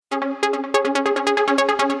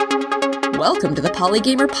Welcome to the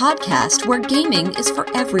Polygamer Podcast, where gaming is for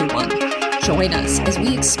everyone. Join us as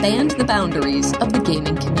we expand the boundaries of the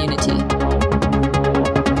gaming community.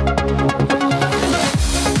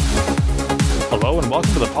 Hello and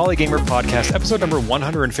welcome to the Polygamer Podcast, episode number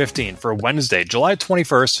 115 for Wednesday, July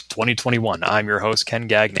 21st, 2021. I'm your host, Ken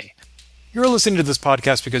Gagney. You're listening to this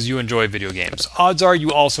podcast because you enjoy video games. Odds are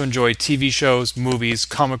you also enjoy TV shows, movies,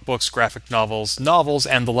 comic books, graphic novels,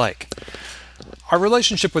 and the like. Our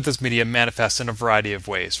relationship with this media manifests in a variety of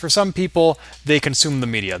ways. For some people, they consume the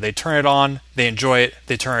media. They turn it on, they enjoy it,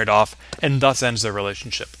 they turn it off, and thus ends their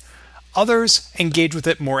relationship. Others engage with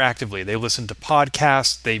it more actively. They listen to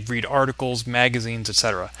podcasts, they read articles, magazines,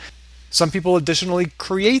 etc. Some people additionally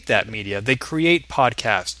create that media. They create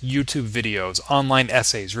podcasts, YouTube videos, online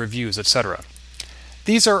essays, reviews, etc.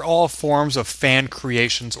 These are all forms of fan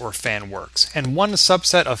creations or fan works, and one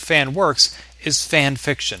subset of fan works is fan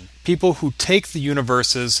fiction. People who take the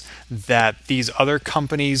universes that these other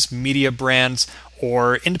companies, media brands,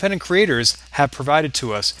 or independent creators have provided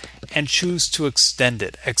to us and choose to extend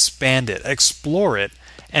it, expand it, explore it,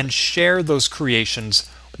 and share those creations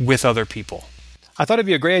with other people. I thought it'd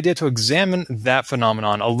be a great idea to examine that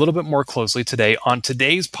phenomenon a little bit more closely today on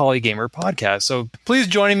today's Polygamer podcast. So please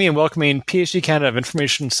join me in welcoming PhD candidate of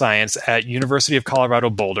Information Science at University of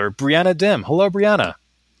Colorado Boulder, Brianna Dim. Hello, Brianna.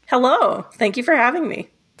 Hello. Thank you for having me.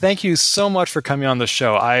 Thank you so much for coming on the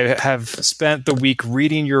show. I have spent the week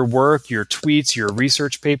reading your work, your tweets, your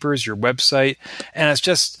research papers, your website, and it's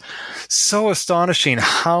just so astonishing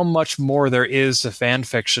how much more there is to fan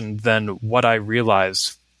fiction than what I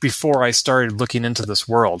realized before I started looking into this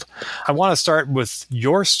world. I want to start with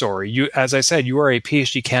your story. As I said, you are a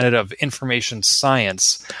PhD candidate of information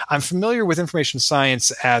science. I'm familiar with information science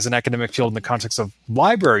as an academic field in the context of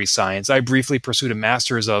library science. I briefly pursued a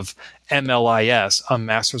master's of MLIS, a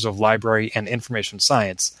master's of library and information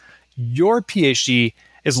science. Your PhD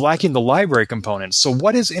is lacking the library component. So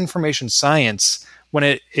what is information science when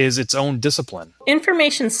it is its own discipline?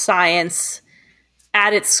 Information science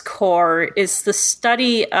at its core is the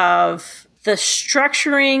study of the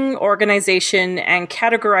structuring, organization, and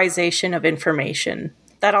categorization of information.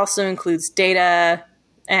 That also includes data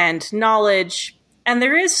and knowledge. And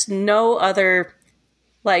there is no other,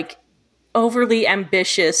 overly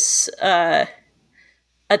ambitious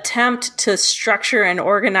attempt to structure and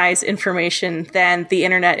organize information than the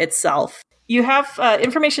internet itself. You have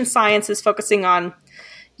information science is focusing on,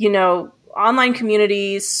 online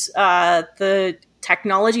communities, the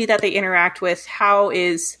technology that they interact with, how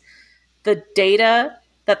is the data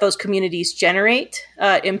that those communities generate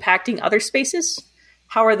impacting other spaces?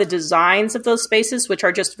 How are the designs of those spaces, which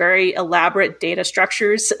are just very elaborate data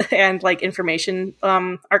structures and information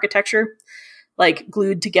architecture,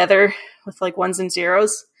 glued together with ones and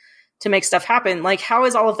zeros to make stuff happen? How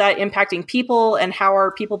is all of that impacting people, and how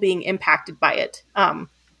are people being impacted by it?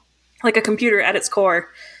 A computer at its core,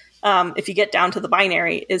 if you get down to the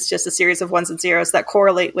binary, is just a series of ones and zeros that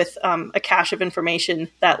correlate with a cache of information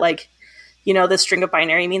that, this string of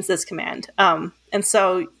binary means this command. And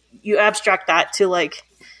so you abstract that to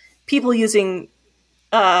people using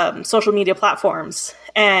social media platforms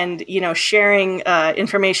and, sharing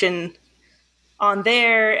information on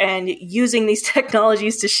there and using these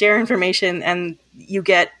technologies to share information, and you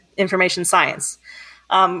get information science.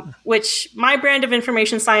 Which my brand of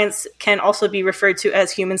information science can also be referred to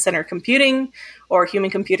as human-centered computing or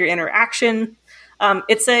human-computer interaction.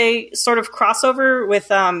 It's a sort of crossover with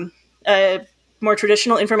more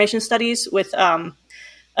traditional information studies with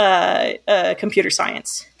computer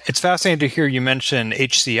science. It's fascinating to hear you mention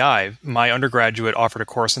HCI. My undergraduate offered a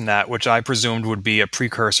course in that, which I presumed would be a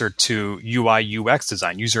precursor to UI UX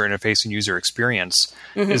design, user interface and user experience.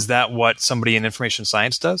 Mm-hmm. Is that what somebody in information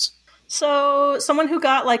science does? So someone who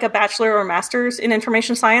got a bachelor or master's in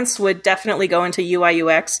information science would definitely go into UI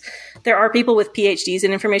UX. There are people with PhDs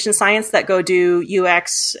in information science that go do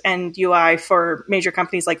UX and UI for major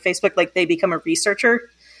companies like Facebook. They become a researcher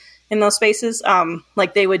in those spaces.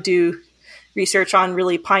 They would do research on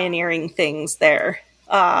really pioneering things there.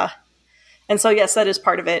 And so, yes, that is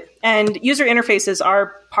part of it. And user interfaces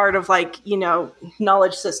are part of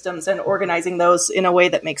knowledge systems and organizing those in a way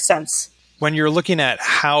that makes sense. When you're looking at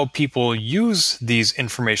how people use these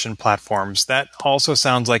information platforms, that also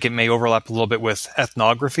sounds like it may overlap a little bit with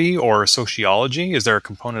ethnography or sociology. Is there a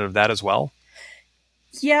component of that as well?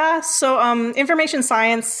 Yeah. So information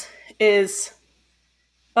science is,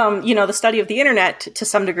 the study of the internet to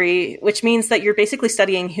some degree, which means that you're basically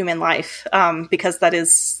studying human life, because that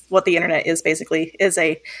is what the internet is basically, is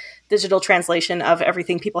a digital translation of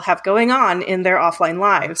everything people have going on in their offline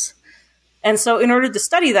lives. And so in order to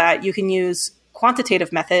study that, you can use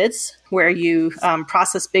quantitative methods where you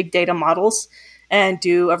process big data models and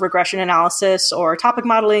do a regression analysis or topic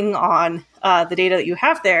modeling on the data that you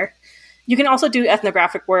have there. You can also do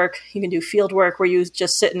ethnographic work. You can do field work where you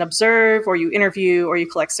just sit and observe, or you interview, or you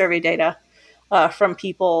collect survey data from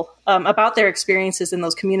people about their experiences in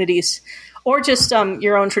those communities, or just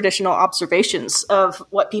your own traditional observations of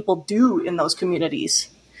what people do in those communities.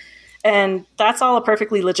 And that's all a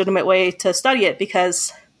perfectly legitimate way to study it,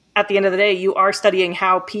 because at the end of the day, you are studying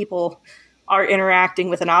how people are interacting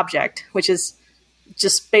with an object, which is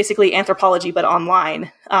just basically anthropology, but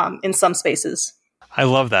online in some spaces. I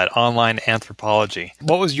love that, online anthropology.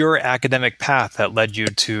 What was your academic path that led you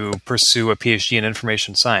to pursue a PhD in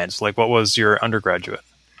information science? Like, what was your undergraduate?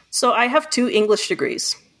 So I have 2 English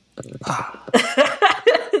degrees.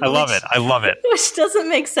 I love it. Which doesn't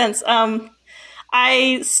make sense.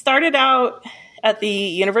 I started out at the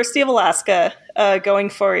University of Alaska going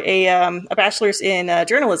for a bachelor's in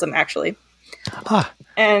journalism, actually.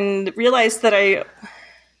 And realized that I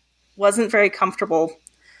wasn't very comfortable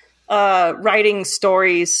writing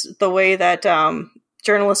stories the way that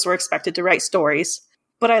journalists were expected to write stories.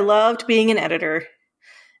 But I loved being an editor.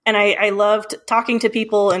 And I loved talking to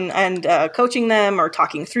people and coaching them or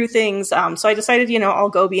talking through things. So I decided, I'll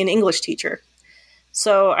go be an English teacher.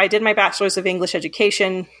 So I did my bachelor's of English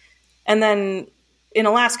education. And then in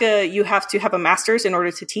Alaska, you have to have a master's in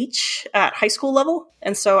order to teach at high school level.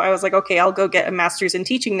 And so I was like, okay, I'll go get a master's in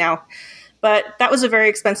teaching now. But that was a very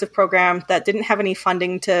expensive program that didn't have any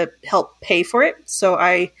funding to help pay for it. So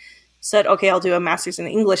I said, okay, I'll do a master's in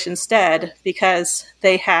English instead, because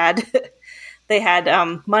they had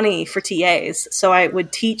money for TAs. So I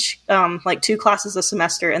would teach like 2 classes a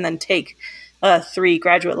semester and then take 3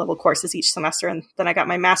 graduate level courses each semester. And then I got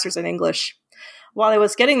my master's in English. While I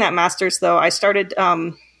was getting that master's, though, I started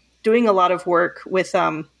doing a lot of work with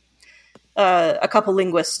a couple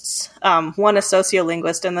linguists, one a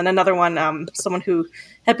sociolinguist, and then another one, someone who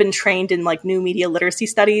had been trained in like new media literacy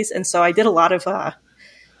studies. And so I did a lot of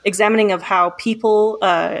examining of how people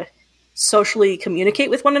socially communicate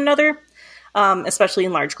with one another, especially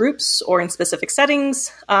in large groups or in specific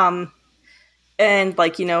settings. And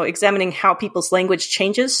examining how people's language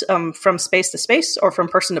changes from space to space or from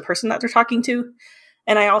person to person that they're talking to.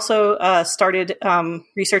 And I also started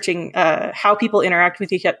researching how people interact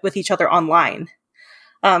with each other online.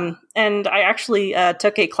 And I actually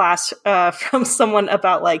took a class from someone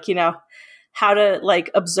about how to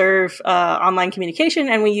observe online communication.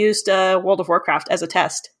 And we used World of Warcraft as a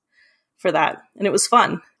test for that. And it was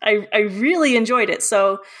fun. I really enjoyed it.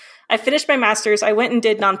 So I finished my master's. I went and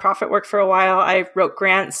did nonprofit work for a while. I wrote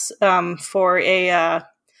grants for a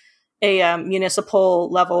municipal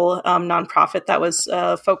level nonprofit that was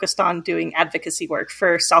focused on doing advocacy work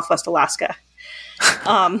for Southwest Alaska.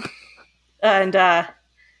 And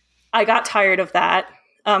I got tired of that.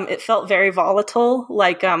 It felt very volatile.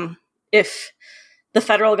 If the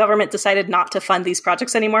federal government decided not to fund these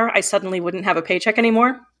projects anymore, I suddenly wouldn't have a paycheck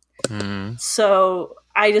anymore. Mm. So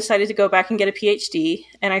I decided to go back and get a PhD,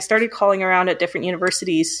 and I started calling around at different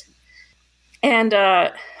universities. And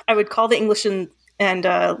I would call the English and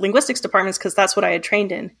linguistics departments, because that's what I had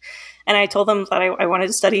trained in. And I told them that I wanted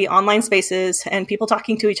to study online spaces and people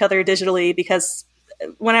talking to each other digitally, because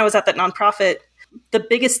when I was at that nonprofit, the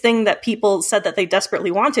biggest thing that people said that they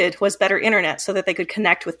desperately wanted was better internet so that they could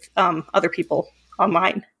connect with other people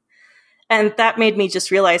online. And that made me just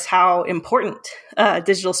realize how important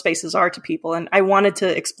digital spaces are to people. And I wanted to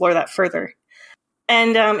explore that further.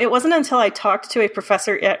 And it wasn't until I talked to a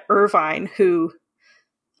professor at Irvine who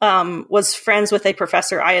was friends with a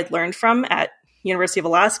professor I had learned from at University of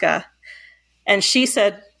Alaska. And she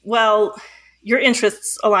said, well, your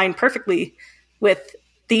interests align perfectly with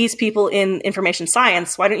these people in information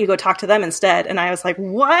science. Why don't you go talk to them instead? And I was like,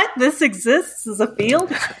 what? This exists as a field?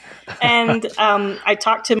 And I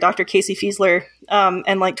talked to Dr. Casey Fiesler,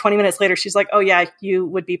 and 20 minutes later, she's like, oh yeah, you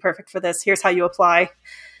would be perfect for this. Here's how you apply.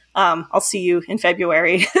 I'll see you in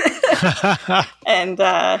February. And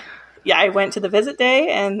I went to the visit day,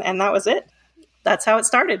 and that was it. That's how it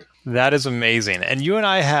started. That is amazing. And you and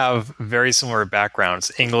I have very similar backgrounds: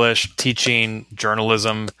 English, teaching,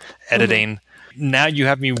 journalism, editing. Mm-hmm. Now you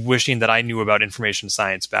have me wishing that I knew about information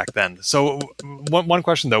science back then. So one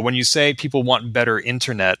question, though, when you say people want better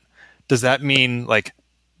internet, does that mean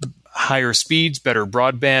higher speeds, better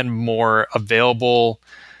broadband, more available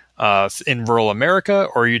in rural America?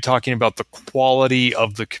 Or are you talking about the quality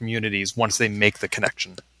of the communities once they make the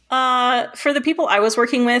connection? For the people I was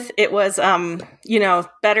working with, it was,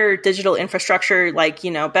 better digital infrastructure,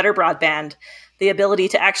 better broadband the ability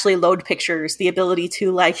to actually load pictures, the ability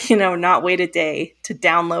to not wait a day to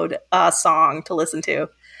download a song to listen to.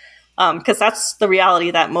 Because that's the reality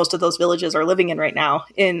that most of those villages are living in right now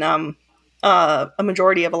in a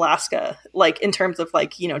majority of Alaska, like in terms of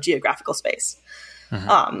geographical space.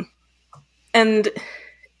 Mm-hmm. And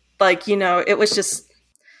it was just,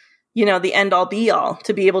 the end all be all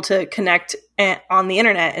to be able to connect on the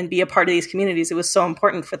internet and be a part of these communities. It was so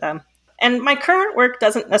important for them. And my current work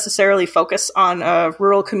doesn't necessarily focus on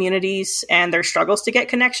rural communities and their struggles to get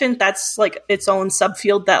connection. That's like its own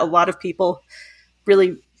subfield that a lot of people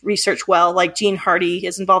really research well. Like Jean Hardy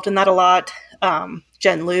is involved in that a lot.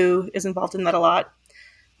 Jen Liu is involved in that a lot.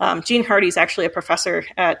 Jean Hardy is actually a professor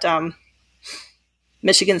at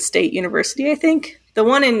Michigan State University, I think. The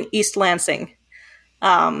one in East Lansing.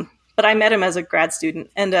 But I met him as a grad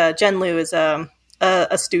student. And Jen Liu is a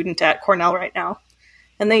student at Cornell right now.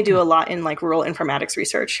 And they do a lot in rural informatics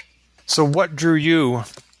research. So what drew you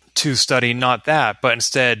to study not that, but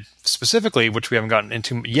instead specifically, which we haven't gotten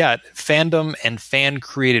into yet, fandom and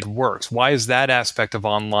fan-created works? Why is that aspect of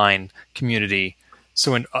online community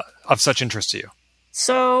of such interest to you?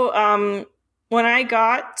 So when I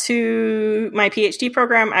got to my PhD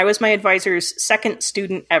program, I was my advisor's second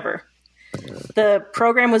student ever. The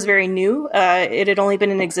program was very new. It had only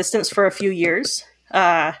been in existence for a few years.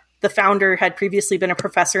 The founder had previously been a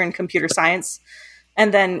professor in computer science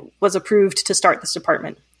and then was approved to start this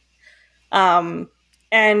department.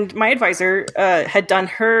 And my advisor had done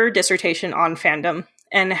her dissertation on fandom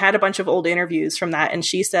and had a bunch of old interviews from that. And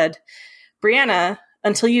she said, Brianna,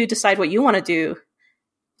 until you decide what you want to do,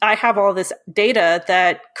 I have all this data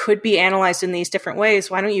that could be analyzed in these different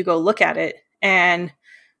ways. Why don't you go look at it and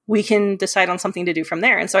we can decide on something to do from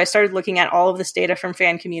there? And so I started looking at all of this data from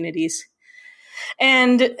fan communities.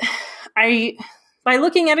 And by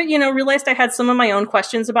looking at it, realized I had some of my own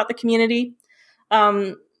questions about the community.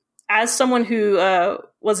 As someone who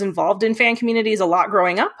was involved in fan communities a lot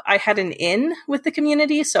growing up, I had an in with the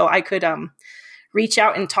community, so I could reach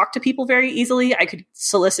out and talk to people very easily. I could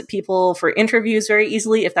solicit people for interviews very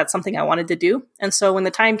easily if that's something I wanted to do. And so when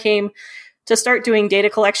the time came to start doing data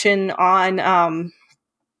collection on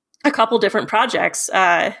a couple different projects,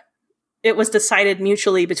 it was decided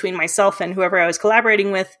mutually between myself and whoever I was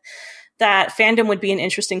collaborating with that fandom would be an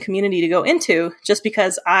interesting community to go into, just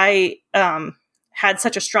because I had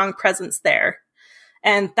such a strong presence there.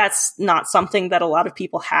 And that's not something that a lot of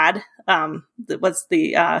people had. That was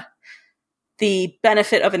the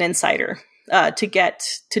benefit of an insider to get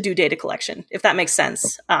to do data collection, if that makes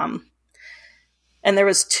sense. And there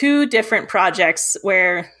was 2 different projects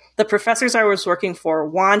where the professors I was working for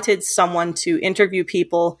wanted someone to interview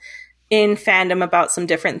people in fandom about some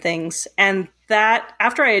different things. And that,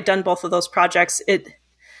 after I had done both of those projects, it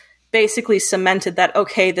basically cemented that,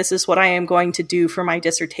 okay, this is what I am going to do for my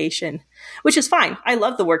dissertation, which is fine. I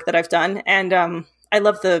love the work that I've done, and I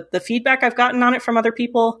love the feedback I've gotten on it from other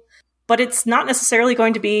people, but it's not necessarily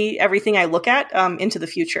going to be everything I look at into the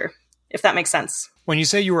future, if that makes sense. When you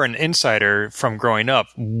say you were an insider from growing up,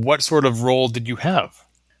 what sort of role did you have?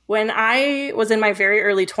 When I was in my very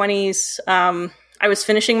early 20s, I was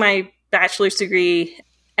finishing my bachelor's degree,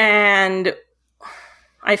 and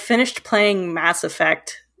I finished playing Mass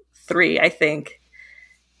Effect 3, I think,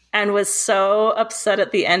 and was so upset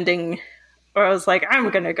at the ending, where I was like, I'm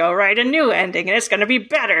going to go write a new ending, and it's going to be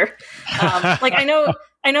better. I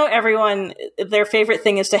know everyone, their favorite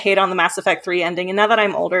thing is to hate on the Mass Effect 3 ending, and now that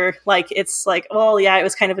I'm older, it's like, well, yeah, it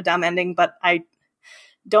was kind of a dumb ending, but I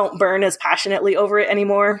don't burn as passionately over it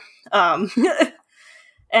anymore. And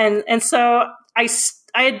so I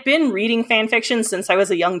had been reading fan fiction since I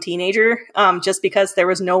was a young teenager, just because there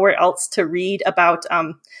was nowhere else to read about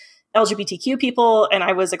LGBTQ people, and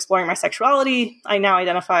I was exploring my sexuality. I now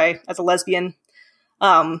identify as a lesbian.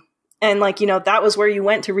 And that was where you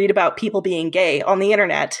went to read about people being gay on the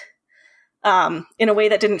internet, in a way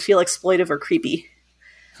that didn't feel exploitive or creepy.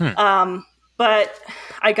 But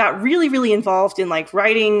I got really, really involved in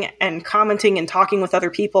writing and commenting and talking with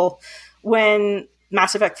other people when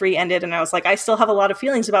Mass Effect 3 ended, and I was like, I still have a lot of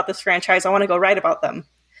feelings about this franchise. I want to go write about them.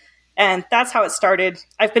 And that's how it started.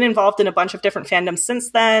 I've been involved in a bunch of different fandoms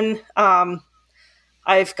since then.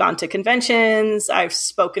 I've gone to conventions. I've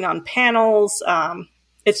spoken on panels.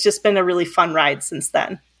 It's just been a really fun ride since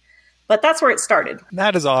then. But that's where it started.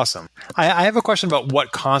 That is awesome. I have a question about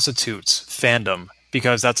what constitutes fandom,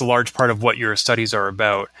 because that's a large part of what your studies are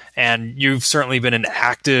about. And you've certainly been an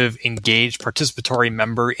active, engaged, participatory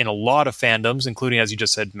member in a lot of fandoms, including, as you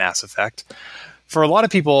just said, Mass Effect. For a lot of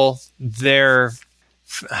people, their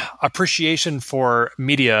appreciation for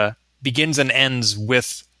media begins and ends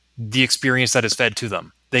with the experience that is fed to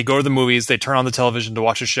them. They go to the movies, they turn on the television to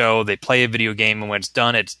watch a show, they play a video game, and when it's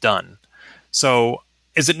done, it's done. So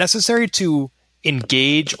is it necessary to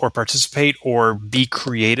engage or participate or be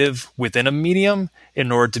creative within a medium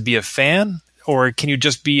in order to be a fan? Or can you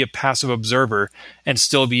just be a passive observer and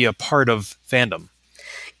still be a part of fandom?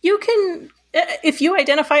 You can, if you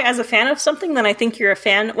identify as a fan of something, then I think you're a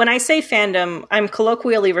fan. When I say fandom, I'm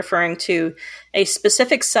colloquially referring to a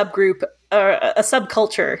specific subgroup, a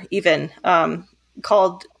subculture even,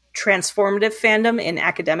 called transformative fandom in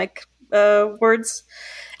academic words.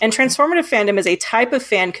 And transformative fandom is a type of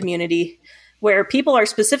fan community where people are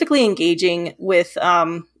specifically engaging with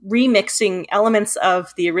remixing elements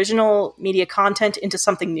of the original media content into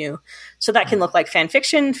something new. So that can look like fan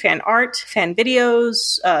fiction, fan art, fan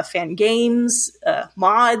videos, fan games,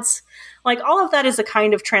 mods. Like all of that is a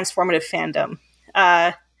kind of transformative fandom.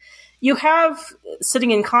 You have, sitting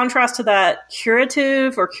in contrast to that,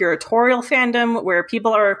 curative or curatorial fandom, where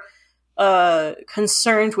people are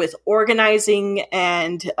concerned with organizing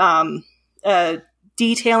and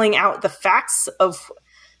detailing out the facts of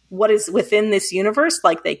what is within this universe.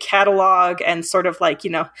 Like they catalog and sort of like,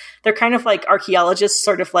 they're kind of like archaeologists,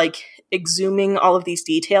 sort of like exhuming all of these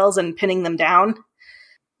details and pinning them down.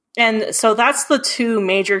 And so that's the two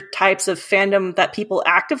major types of fandom that people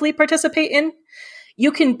actively participate in.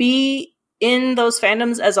 You can be in those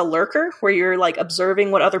fandoms as a lurker, where you're like observing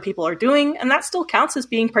what other people are doing, and that still counts as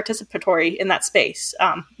being participatory in that space,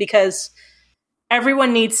 because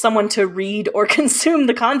everyone needs someone to read or consume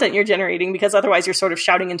the content you're generating, because otherwise you're sort of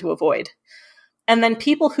shouting into a void. And then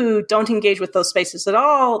people who don't engage with those spaces at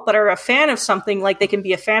all, but are a fan of something, like they can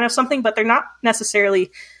be a fan of something, but they're not necessarily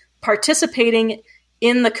participating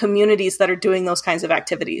in the communities that are doing those kinds of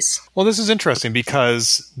activities. Well, this is interesting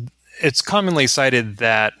because it's commonly cited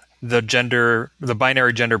that the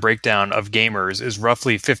binary gender breakdown of gamers is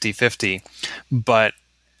roughly 50-50. But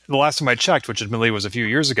the last time I checked, which admittedly was a few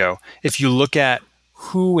years ago, if you look at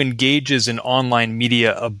who engages in online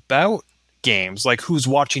media about games, like who's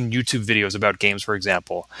watching YouTube videos about games, for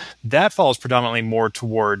example, that falls predominantly more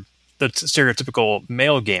toward the stereotypical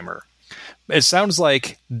male gamer. It sounds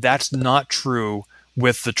like that's not true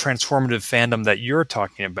with the transformative fandom that you're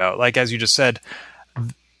talking about. Like, as you just said,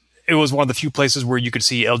 it was one of the few places where you could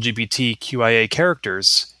see LGBTQIA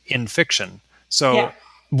characters in fiction. So yeah.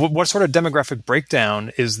 What sort of demographic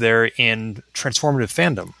breakdown is there in transformative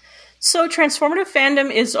fandom? So transformative fandom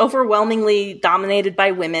is overwhelmingly dominated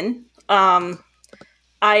by women. I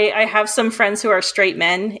have some friends who are straight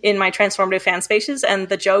men in my transformative fan spaces, and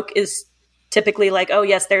the joke is typically like, oh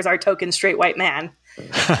yes, there's our token straight white man.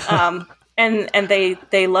 And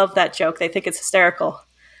they love that joke. They think it's hysterical.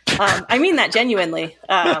 I mean that genuinely.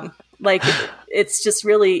 Like it's just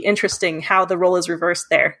really interesting how the role is reversed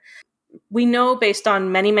there. We know, based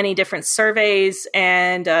on many, many different surveys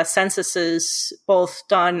and censuses, both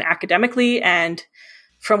done academically and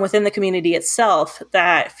from within the community itself,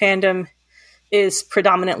 that fandom is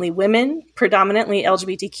predominantly women, predominantly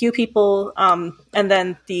LGBTQ people, and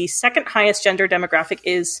then the second highest gender demographic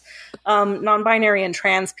is non-binary and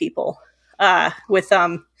trans people, with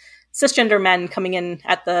cisgender men coming in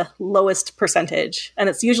at the lowest percentage. And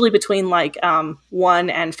it's usually between like 1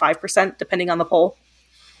 and 5%, depending on the poll.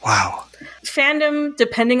 Wow. Fandom,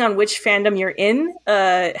 depending on which fandom you're in,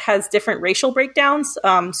 has different racial breakdowns.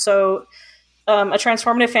 So a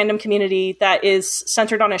transformative fandom community that is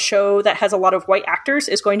centered on a show that has a lot of white actors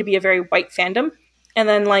is going to be a very white fandom. And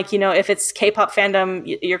then, like, if it's K-pop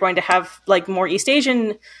fandom, you're going to have like more East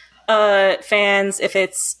Asian fans. If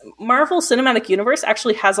it's Marvel Cinematic Universe,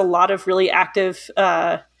 actually has a lot of really active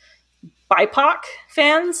BIPOC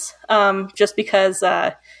fans, just because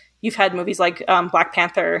you've had movies like Black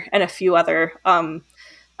Panther and a few other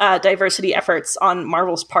diversity efforts on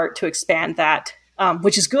Marvel's part to expand that,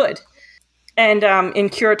 which is good. And in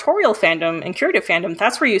curatorial fandom and curative fandom,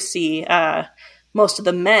 that's where you see most of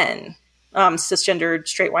the men, cisgendered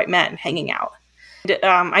straight white men, hanging out. And,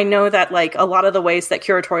 I know that like a lot of the ways that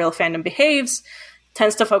curatorial fandom behaves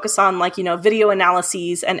tends to focus on like, video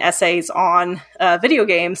analyses and essays on video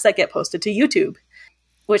games that get posted to YouTube,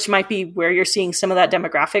 which might be where you're seeing some of that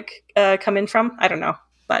demographic come in from. I don't know.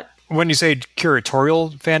 But when you say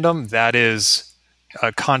curatorial fandom, that is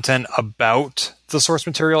content about the source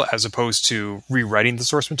material as opposed to rewriting the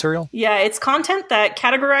source material? Yeah, it's content that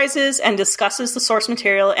categorizes and discusses the source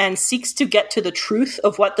material and seeks to get to the truth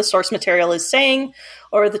of what the source material is saying,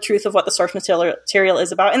 or the truth of what the source material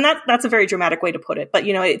is about. And that's a very dramatic way to put it. But,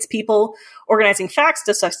 it's people organizing facts,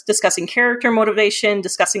 discussing character motivation,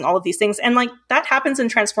 discussing all of these things. And like that happens in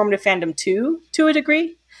transformative fandom too, to a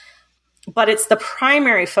degree. But it's the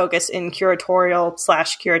primary focus in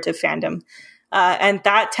curatorial/curative fandom. And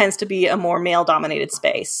that tends to be a more male-dominated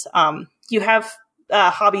space. You have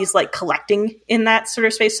hobbies like collecting in that sort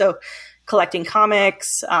of space, so collecting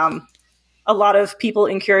comics. A lot of people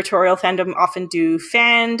in curatorial fandom often do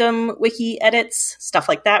fandom wiki edits, stuff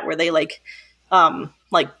like that, where they like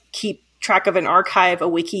keep track of an archive, a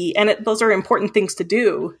wiki, and those are important things to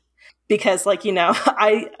do. Because, like, you know,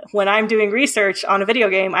 when I'm doing research on a video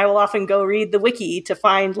game, I will often go read the wiki to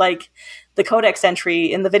find, like, the codex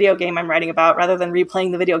entry in the video game I'm writing about, rather than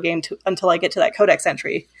replaying the video game until I get to that codex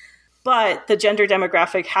entry. But the gender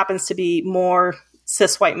demographic happens to be more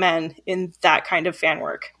cis white men in that kind of fan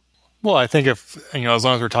work. Well, I think if, you know, as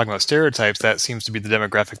long as we're talking about stereotypes, that seems to be the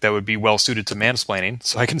demographic that would be well suited to mansplaining.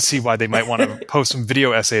 So I can see why they might want to post some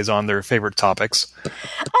video essays on their favorite topics.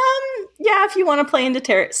 Yeah, if you want to play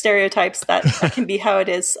into stereotypes, that can be how it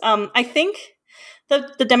is. I think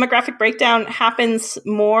the demographic breakdown happens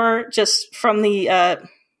more just from I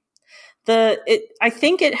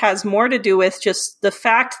think it has more to do with just the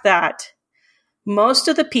fact that most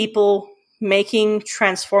of the people making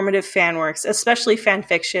transformative fan works, especially fan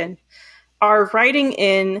fiction, are writing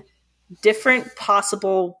in different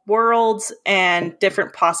possible worlds and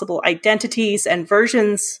different possible identities and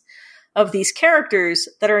versions of these characters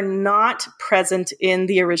that are not present in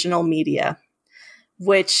the original media,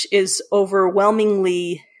 which is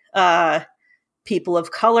overwhelmingly people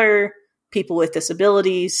of color, people with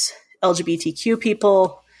disabilities, LGBTQ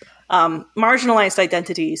people, marginalized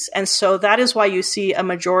identities. And so that is why you see a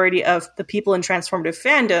majority of the people in transformative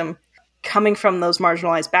fandom coming from those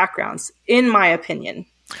marginalized backgrounds, in my opinion.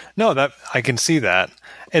 No, that I can see that.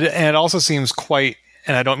 And it also seems quite,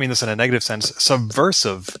 and I don't mean this in a negative sense,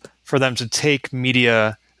 subversive for them to take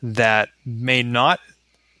media that may not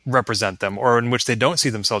represent them or in which they don't see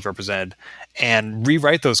themselves represented and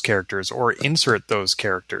rewrite those characters or insert those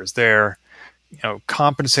characters. They're, you know,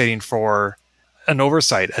 compensating for an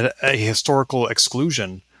oversight, a historical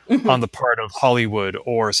exclusion on the part of Hollywood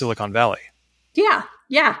or Silicon Valley. Yeah.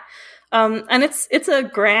 And it's a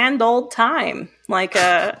grand old time. Like,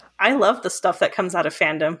 I love the stuff that comes out of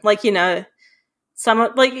fandom. Like, you know,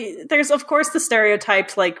 there's of course the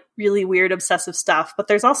stereotyped, like, really weird obsessive stuff, but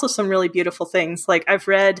there's also some really beautiful things. Like, I've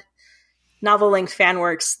read novel-length fan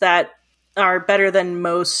works that are better than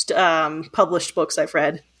most published books I've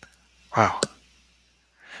read. Wow.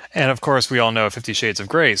 And of course, we all know 50 Shades of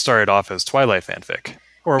Grey started off as Twilight fanfic.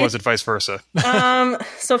 Or was it vice versa?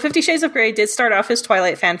 So 50 Shades of Grey did start off as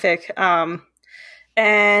Twilight fanfic.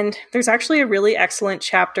 And there's actually a really excellent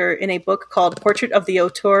chapter in a book called Portrait of the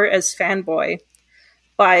Auteur as Fanboy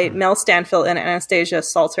by Mel Stanfill and Anastasia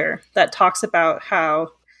Salter that talks about how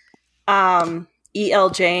E.L.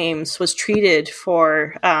 James was treated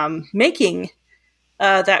for making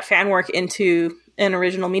that fan work into an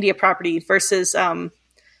original media property versus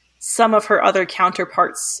some of her other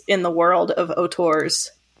counterparts in the world of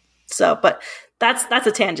auteurs. So, but that's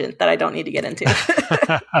a tangent that I don't need to get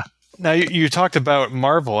into. Now, you talked about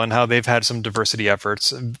Marvel and how they've had some diversity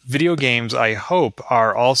efforts. Video games, I hope,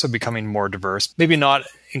 are also becoming more diverse. Maybe not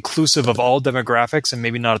inclusive of all demographics and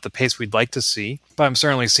maybe not at the pace we'd like to see, but I'm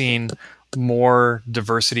certainly seeing more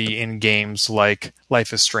diversity in games like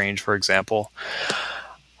Life is Strange, for example.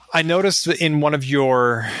 I noticed that in one of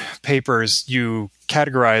your papers, you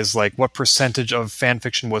categorized like what percentage of fan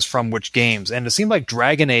fiction was from which games, and it seemed like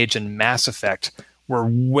Dragon Age and Mass Effect were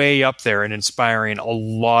way up there in inspiring a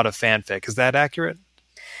lot of fanfic. Is that accurate?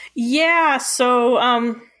 Yeah,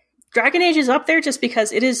 so Dragon Age is up there just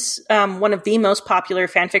because it is one of the most popular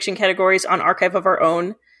fanfiction categories on Archive of Our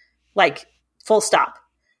Own, like, full stop.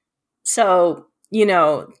 So, you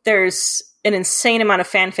know, there's an insane amount of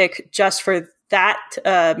fanfic just for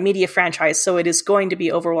that media franchise, so it is going to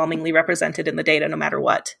be overwhelmingly represented in the data no matter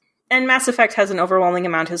what. And Mass Effect has an overwhelming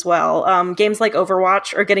amount as well. Games like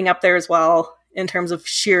Overwatch are getting up there as well in terms of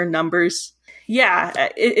sheer numbers. Yeah,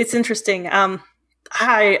 it's interesting.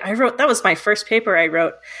 I wrote, that was my first paper I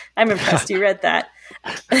wrote. I'm impressed you read that.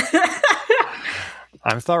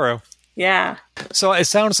 I'm thorough. Yeah. So it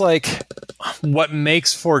sounds like what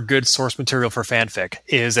makes for good source material for fanfic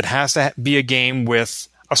is it has to be a game with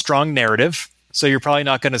a strong narrative. So you're probably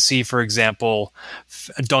not going to see, for example,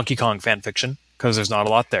 Donkey Kong fanfiction, because there's not a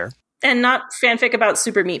lot there. And not fanfic about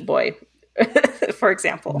Super Meat Boy, for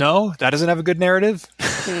example. No? That doesn't have a good narrative?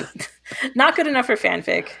 Not good enough for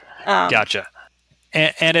fanfic. Gotcha.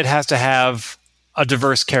 And it has to have a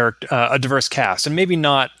diverse cast, and maybe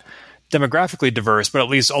not demographically diverse, but at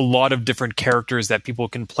least a lot of different characters that people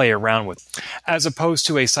can play around with, as opposed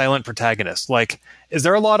to a silent protagonist. Like, is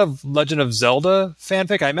there a lot of Legend of Zelda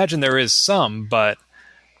fanfic? I imagine there is some, but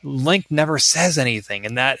Link never says anything,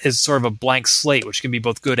 and that is sort of a blank slate, which can be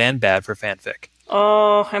both good and bad for fanfic.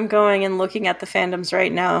 Oh, I'm going and looking at the fandoms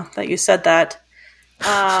right now that you said that.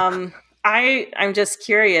 I'm just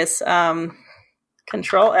curious.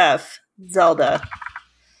 Control F, Zelda.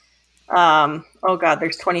 Oh god,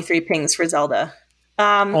 there's 23 pings for Zelda.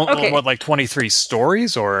 Okay. What, like 23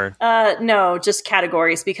 stories or? No, just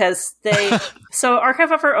categories, because so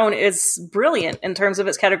Archive of Our Own is brilliant in terms of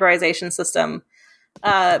its categorization system.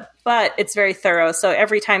 But it's very thorough. So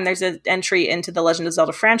every time there's an entry into the Legend of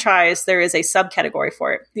Zelda franchise, there is a subcategory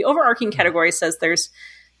for it. The overarching category says there's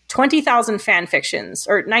 20,000 fan fictions,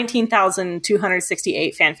 or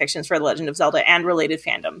 19,268 fan fictions for The Legend of Zelda and related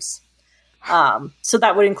fandoms. So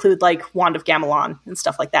that would include like Wand of Gamelon and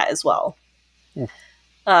stuff like that as well.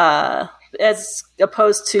 As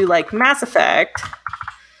opposed to like Mass Effect,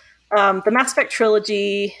 the Mass Effect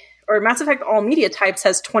trilogy, or Mass Effect All Media Types,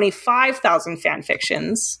 has 25,000 fan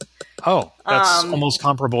fictions. Oh, that's almost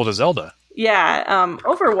comparable to Zelda. Yeah.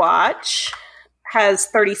 Overwatch has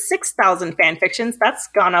 36,000 fan fictions. That's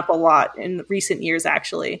gone up a lot in recent years,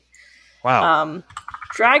 actually. Wow.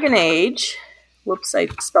 Dragon Age. Whoops, I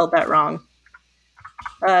spelled that wrong.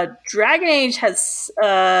 Dragon Age has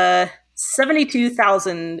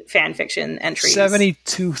 72,000 fan fiction entries.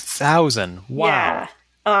 72,000. Wow. Yeah.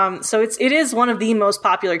 So it is one of the most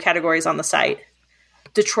popular categories on the site.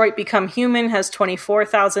 Detroit Become Human has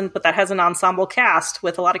 24,000, but that has an ensemble cast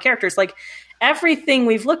with a lot of characters. Like everything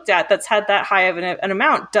we've looked at that's had that high of an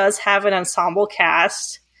amount does have an ensemble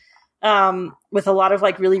cast with a lot of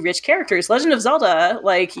like really rich characters. Legend of Zelda,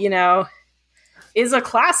 like, you know, is a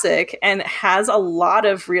classic and has a lot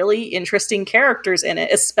of really interesting characters in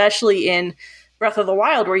it, especially in Breath of the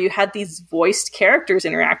Wild, where you had these voiced characters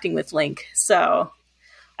interacting with Link. So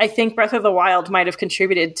I think Breath of the Wild might have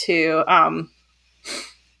contributed to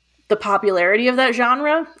the popularity of that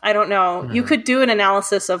genre. I don't know. You could do an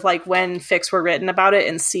analysis of like when fics were written about it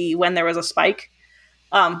and see when there was a spike.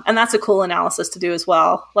 And that's a cool analysis to do as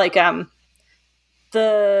well. Like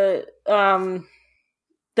the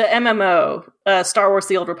MMO, Star Wars: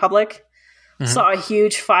 The Old Republic, saw a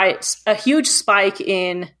huge spike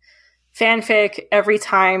in fanfic every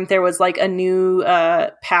time there was like a new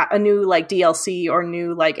like DLC or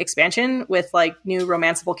new like expansion with like new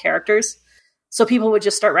romanceable characters. So people would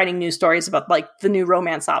just start writing new stories about like the new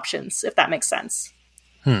romance options, if that makes sense.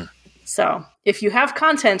 So if you have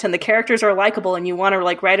content and the characters are likable and you want to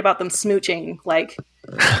like write about them smooching, like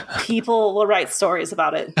people will write stories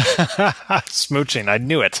about it. Smooching, I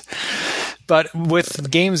knew it. But with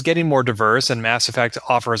games getting more diverse, and Mass Effect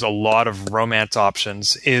offers a lot of romance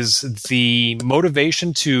options, is the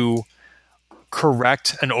motivation to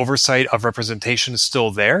correct an oversight of representation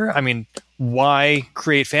still there? I mean, why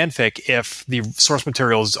create fanfic if the source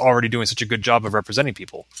material is already doing such a good job of representing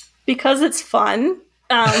people? Because it's fun.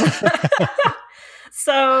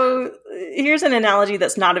 So here's an analogy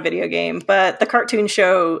that's not a video game, but the cartoon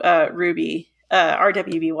show RWBY,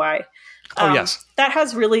 RWBY. Oh, yes. That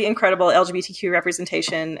has really incredible LGBTQ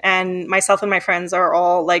representation, and myself and my friends are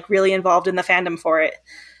all like really involved in the fandom for it.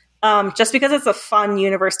 Just because it's a fun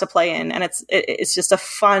universe to play in, and it's just a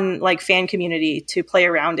fun like fan community to play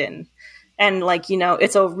around in. And like, you know,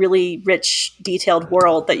 it's a really rich, detailed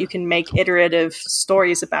world that you can make iterative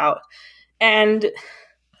stories about. And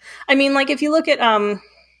I mean, like if you look at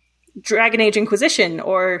Dragon Age Inquisition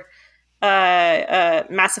or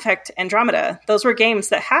Mass Effect Andromeda, those were games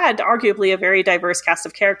that had arguably a very diverse cast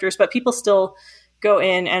of characters, but people still go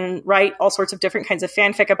in and write all sorts of different kinds of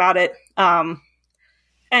fanfic about it.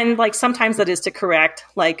 And like sometimes that is to correct.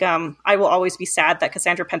 Like I will always be sad that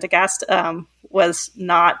Cassandra Pentagast was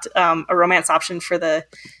not a romance option for the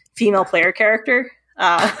female player character.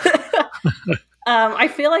 I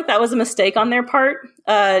feel like that was a mistake on their part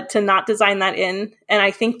to not design that in. And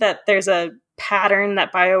I think that there's a pattern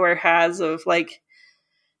that BioWare has of like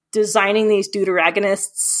designing these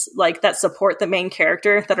deuteragonists like that support the main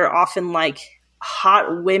character, that are often like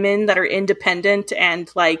hot women that are independent and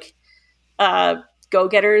like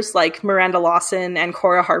go-getters, like Miranda Lawson and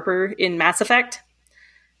Cora Harper in Mass Effect,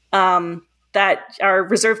 that are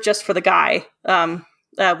reserved just for the guy.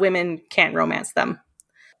 Women can't romance them.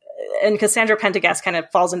 And Cassandra Pentagast kind of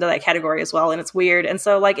falls into that category as well, and it's weird. And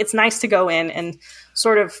so like it's nice to go in and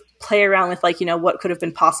sort of play around with like, you know, what could have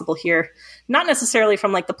been possible here. Not necessarily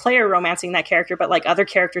from like the player romancing that character, but like other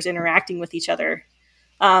characters interacting with each other.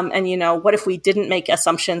 And you know, what if we didn't make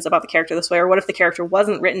assumptions about the character this way, or what if the character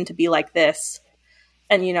wasn't written to be like this?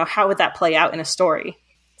 And you know, how would that play out in a story?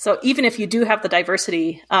 So even if you do have the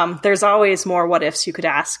diversity, there's always more what ifs you could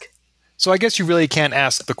ask. So I guess you really can't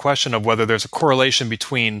ask the question of whether there's a correlation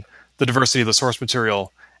between the diversity of the source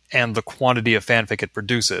material and the quantity of fanfic it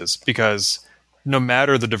produces, because no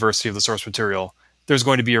matter the diversity of the source material, there's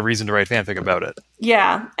going to be a reason to write fanfic about it.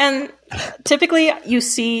 Yeah, and typically you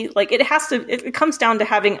see, like, it comes down to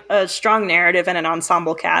having a strong narrative and an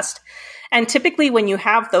ensemble cast. And typically when you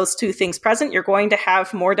have those two things present, you're going to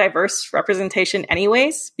have more diverse representation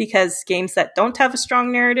anyways, because games that don't have a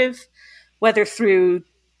strong narrative, whether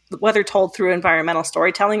told through environmental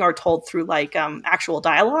storytelling or told through like actual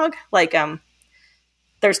dialogue, like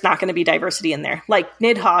there's not going to be diversity in there. Like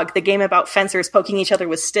Nidhogg, the game about fencers poking each other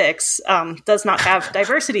with sticks, does not have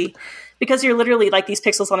diversity because you're literally like these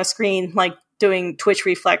pixels on a screen, like doing twitch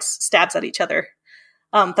reflex stabs at each other.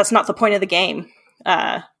 That's not the point of the game.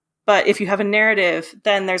 But if you have a narrative,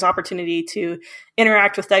 then there's opportunity to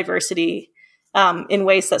interact with diversity in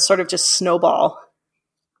ways that sort of just snowball.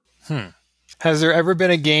 Has there ever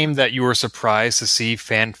been a game that you were surprised to see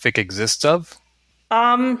fanfic exist of?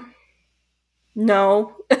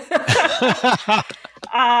 No.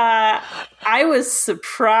 I was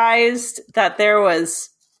surprised that there was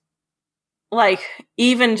like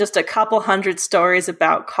even just a couple hundred stories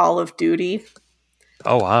about Call of Duty.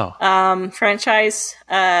 Oh, wow. Franchise,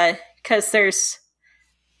 because there's,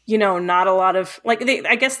 not a lot of, like,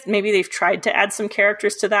 I guess maybe they've tried to add some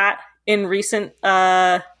characters to that in recent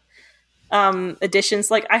editions.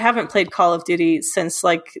 Like, I haven't played Call of Duty since,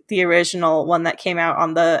 like, the original one that came out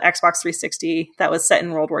on the Xbox 360 that was set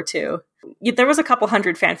in World War II. There was a couple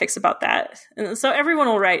hundred fanfics about that. And so everyone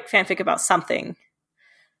will write fanfic about something.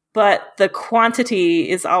 But the quantity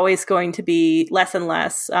is always going to be less and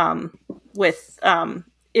less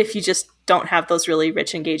if you just don't have those really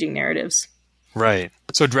rich, engaging narratives. Right.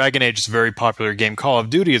 So Dragon Age is a very popular game. Call of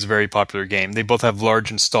Duty is a very popular game. They both have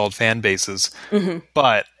large installed fan bases. Mm-hmm.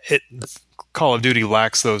 But Call of Duty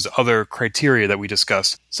lacks those other criteria that we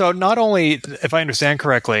discussed. So not only, if I understand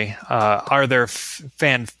correctly, are there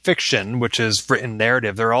fan fiction, which is written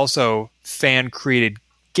narrative, there are also fan-created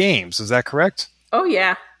games. Is that correct? Oh,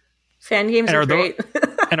 yeah. Fan games are great.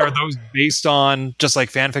 And are those based on, just like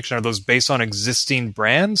fan fiction, are those based on existing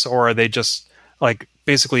brands, or are they just like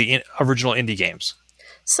basically original indie games?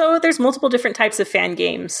 So there's multiple different types of fan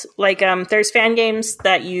games. Like there's fan games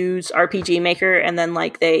that use RPG Maker and then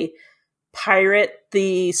like they pirate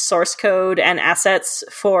the source code and assets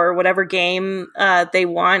for whatever game they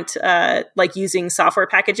want, like using software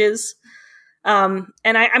packages. And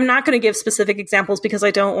I'm not going to give specific examples because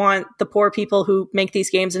I don't want the poor people who make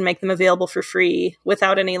these games and make them available for free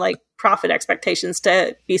without any like profit expectations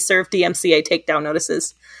to be served DMCA takedown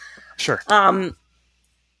notices. Sure.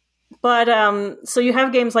 But so you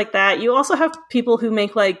have games like that. You also have people who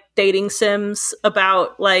make like dating sims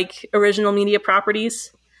about like original media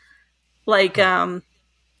properties. Like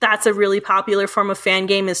that's a really popular form of fan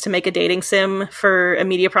game, is to make a dating sim for a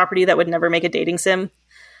media property that would never make a dating sim.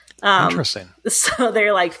 Interesting. So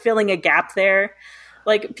they're like filling a gap there.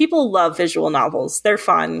 Like people love visual novels. They're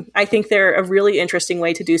fun. I think they're a really interesting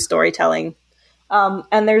way to do storytelling.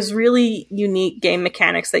 And there's really unique game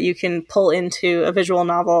mechanics that you can pull into a visual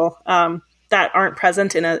novel that aren't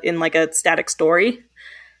present in like a static story.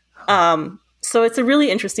 So it's a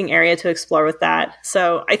really interesting area to explore with that.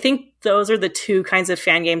 So I think those are the two kinds of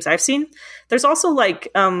fan games I've seen. There's also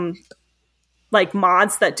like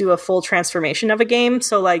mods that do a full transformation of a game.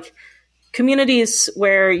 So like communities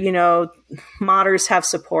where, modders have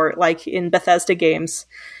support, like in Bethesda games,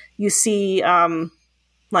 you see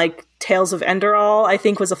like Tales of Enderal, I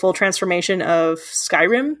think was a full transformation of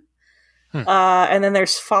Skyrim. And then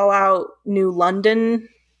there's Fallout New London,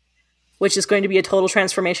 which is going to be a total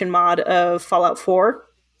transformation mod of Fallout 4.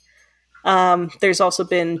 There's also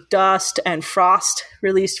been Dust and Frost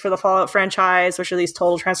released for the Fallout franchise, which are these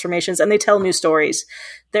total transformations, and they tell new stories.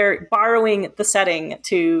 They're borrowing the setting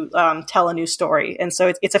to tell a new story, and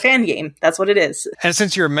so it's a fan game. That's what it is. And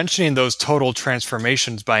since you're mentioning those total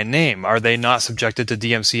transformations by name, are they not subjected to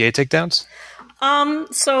DMCA takedowns?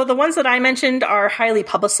 So the ones that I mentioned are highly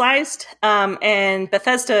publicized, and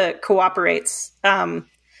Bethesda cooperates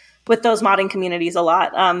with those modding communities a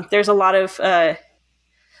lot. There's a lot of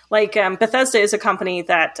Bethesda is a company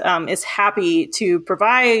that is happy to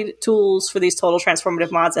provide tools for these total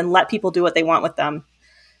transformative mods and let people do what they want with them.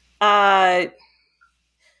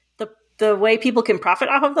 The way people can profit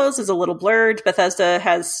off of those is a little blurred. Bethesda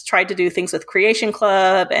has tried to do things with Creation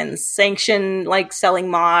Club and sanction like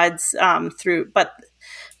selling mods but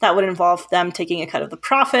that would involve them taking a cut of the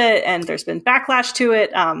profit, and there's been backlash to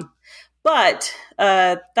it. But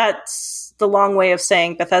that's the long way of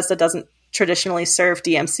saying Bethesda doesn't traditionally serve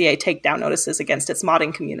DMCA takedown notices against its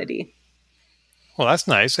modding community. Well, that's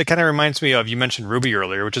nice. It kind of reminds me of, you mentioned Ruby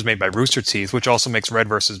earlier, which is made by Rooster Teeth, which also makes Red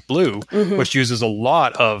vs. Blue, which uses a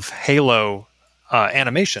lot of Halo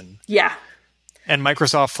animation. Yeah. And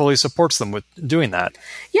Microsoft fully supports them with doing that.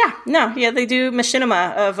 Yeah, they do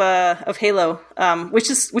machinima of Halo, which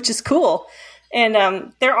is cool.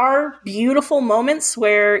 And there are beautiful moments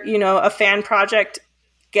where, a fan project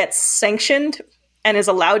gets sanctioned and is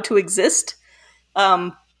allowed to exist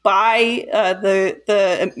by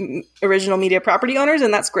the original media property owners,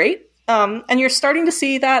 and that's great. And you're starting to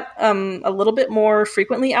see that a little bit more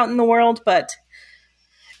frequently out in the world, but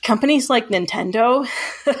companies like Nintendo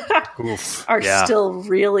are still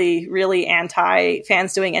really, really anti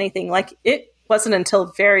fans doing anything. Like, it wasn't until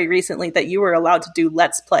very recently that you were allowed to do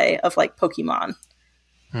Let's Play of, like, Pokemon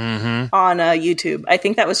on YouTube. I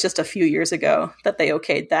think that was just a few years ago that they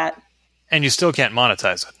okayed that. And you still can't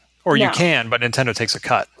monetize it. Or you can, but Nintendo takes a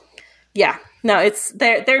cut. Yeah. No,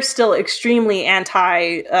 they're still extremely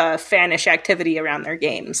anti-fanish activity around their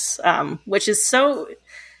games, which is so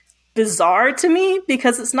bizarre to me,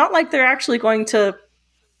 because it's not like they're actually going to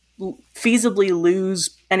feasibly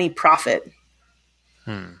lose any profit.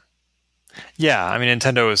 Yeah, I mean,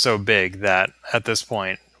 Nintendo is so big that at this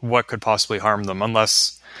point, what could possibly harm them?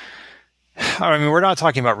 Unless, I mean, we're not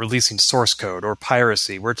talking about releasing source code or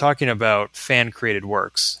piracy. We're talking about fan-created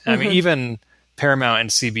works. I mean, even Paramount and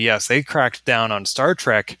CBS, they cracked down on Star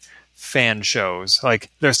Trek fan shows. Like,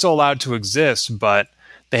 they're still allowed to exist, but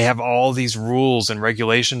they have all these rules and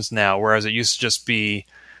regulations now, whereas it used to just be,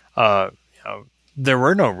 there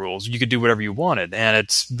were no rules. You could do whatever you wanted. And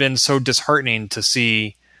it's been so disheartening to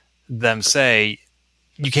see them say,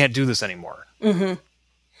 you can't do this anymore.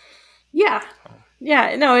 Yeah,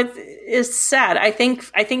 no, it's sad. I think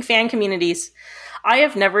fan communities, I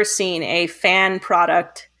have never seen a fan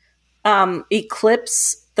product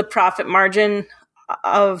eclipse the profit margin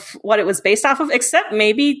of what it was based off of, except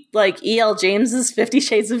maybe like E.L. James's 50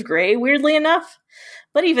 Shades of Grey, weirdly enough.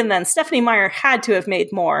 But even then, Stephanie Meyer had to have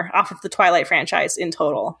made more off of the Twilight franchise in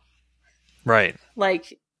total. Right.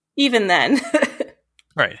 Like, even then.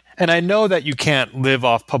 Right. And I know that you can't live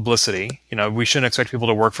off publicity. We shouldn't expect people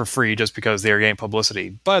to work for free just because they are getting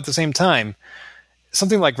publicity. But at the same time,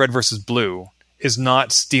 something like Red vs. Blue is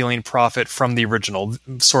not stealing profit from the original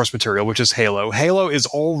source material, which is Halo. Halo is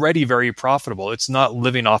already very profitable. It's not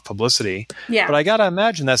living off publicity. Yeah. But I got to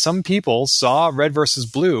imagine that some people saw Red vs.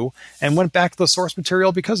 Blue and went back to the source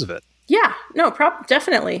material because of it. Yeah, no,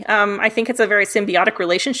 definitely. I think it's a very symbiotic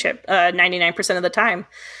relationship 99% of the time.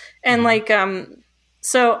 And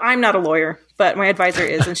so I'm not a lawyer, but my advisor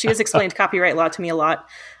is, and she has explained copyright law to me a lot.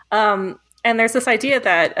 And there's this idea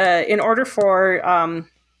that in order for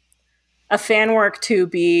a fan work to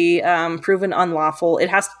be proven unlawful, it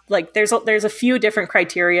has there's a few different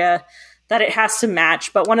criteria that it has to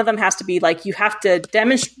match, but one of them has to be you have to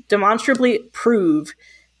demonstrably prove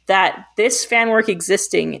that this fan work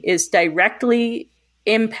existing is directly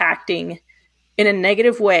impacting in a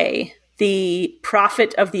negative way the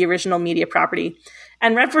profit of the original media property.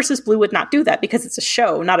 And Red vs. Blue would not do that because it's a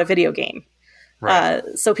show, not a video game. Right.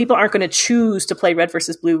 So people aren't going to choose to play Red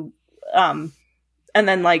vs. Blue, and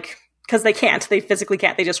then because they can't, they physically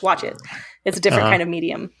can't. They just watch it. It's a different kind of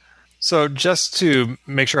medium. So just to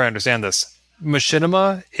make sure I understand this,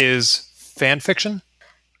 machinima is fan fiction?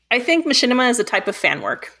 I think machinima is a type of fan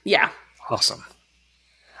work. Yeah. Awesome.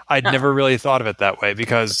 I'd never really thought of it that way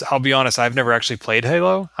because I'll be honest, I've never actually played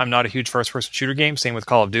Halo. I'm not a huge first-person shooter game, same with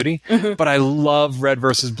Call of Duty, but I love Red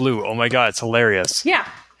vs. Blue. Oh my God, it's hilarious. Yeah.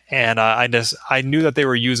 And I knew that they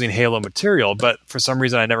were using Halo material, but for some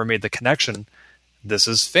reason I never made the connection. This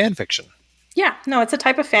is fan fiction. Yeah, no, it's a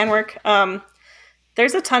type of fan work.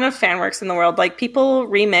 There's a ton of fan works in the world. People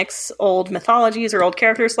remix old mythologies or old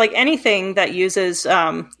characters, anything that uses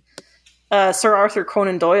Sir Arthur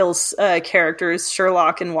Conan Doyle's characters,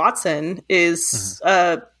 Sherlock and Watson, is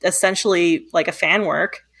essentially a fan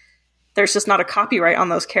work. There's just not a copyright on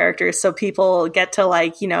those characters, so people get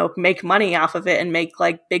to make money off of it and make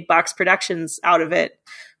big box productions out of it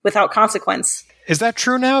without consequence. Is that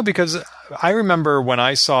true now? Because I remember when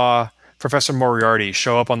I saw Professor Moriarty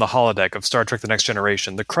show up on the holodeck of Star Trek The Next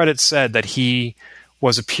Generation, the credits said that he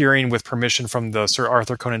was appearing with permission from the Sir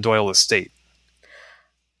Arthur Conan Doyle estate.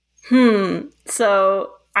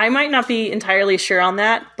 So I might not be entirely sure on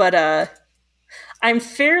that, but I'm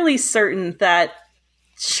fairly certain that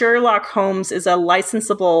Sherlock Holmes is a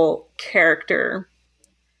licensable character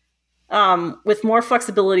with more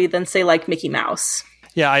flexibility than, say, Mickey Mouse.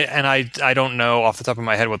 Yeah, I don't know off the top of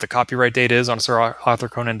my head what the copyright date is on Sir Arthur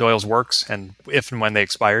Conan Doyle's works and if and when they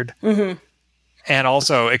expired. And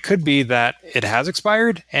also, it could be that it has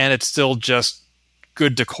expired and it's still just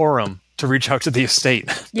good decorum to reach out to the estate.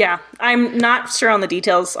 Yeah, I'm not sure on the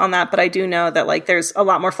details on that, but I do know that like there's a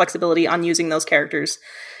lot more flexibility on using those characters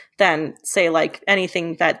than, say, like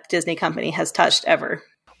anything that Disney company has touched ever.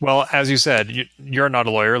 Well, as you said, you're not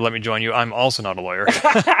a lawyer. Let me join you. I'm also not a lawyer.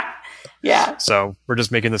 Yeah. So we're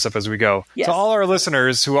just making this up as we go. Yes. To all our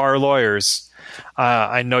listeners who are lawyers,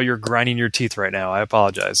 I know you're grinding your teeth right now. I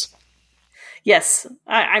apologize. Yes,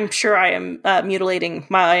 I'm sure I am mutilating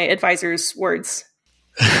my advisor's words.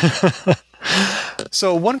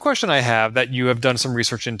 So one question I have that you have done some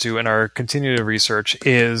research into and are continuing to research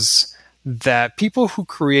is that people who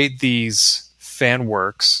create these fan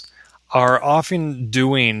works are often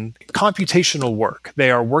doing computational work.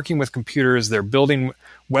 They are working with computers. They're building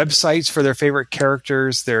websites for their favorite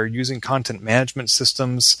characters. They're using content management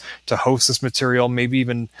systems to host this material, maybe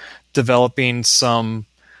even developing some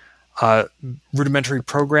rudimentary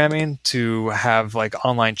programming to have like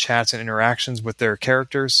online chats and interactions with their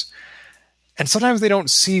characters. And sometimes they don't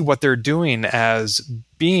see what they're doing as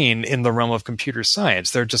being in the realm of computer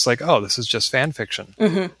science. They're just like, oh, this is just fan fiction.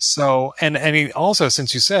 Mm-hmm. So, and also,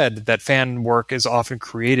 since you said that fan work is often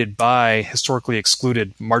created by historically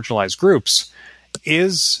excluded marginalized groups,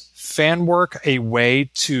 is fan work a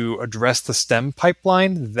way to address the STEM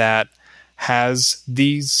pipeline that has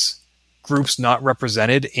these groups not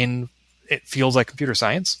represented in it feels like computer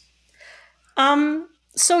science?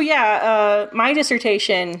 So yeah, my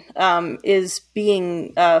dissertation is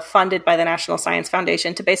being funded by the National Science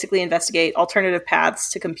Foundation to basically investigate alternative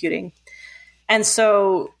paths to computing. And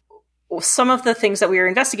so some of the things that we are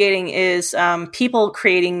investigating is people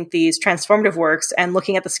creating these transformative works and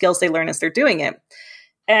looking at the skills they learn as they're doing it.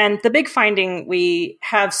 And the big finding we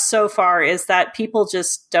have so far is that people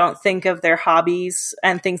just don't think of their hobbies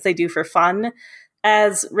and things they do for fun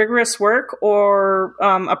as rigorous work or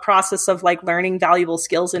a process of like learning valuable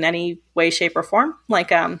skills in any way, shape, or form. Like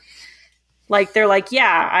they're like,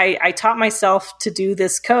 yeah, I taught myself to do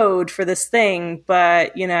this code for this thing,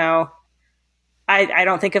 but you know, I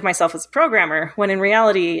don't think of myself as a programmer. When in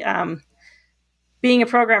reality, being a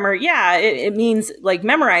programmer, yeah, it means like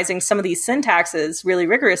memorizing some of these syntaxes really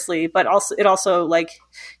rigorously, but it also like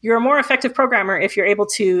you're a more effective programmer if you're able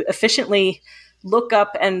to efficiently look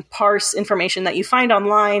up and parse information that you find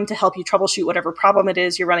online to help you troubleshoot whatever problem it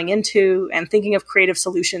is you're running into and thinking of creative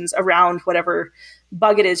solutions around whatever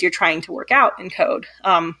bug it is you're trying to work out in code.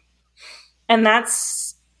 And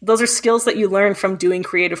those are skills that you learn from doing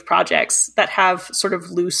creative projects that have sort of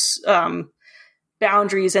loose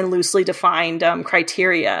boundaries and loosely defined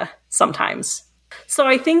criteria sometimes. So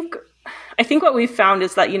I think what we've found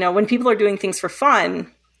is that, you know, when people are doing things for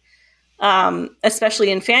fun,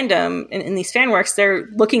 especially in fandom, in these fan works, they're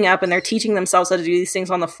looking up and they're teaching themselves how to do these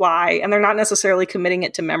things on the fly, and they're not necessarily committing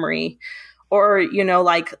it to memory or, you know,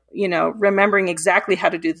 like, you know, remembering exactly how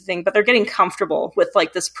to do the thing, but they're getting comfortable with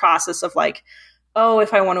like this process of like, oh,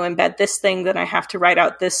 if I want to embed this thing, then I have to write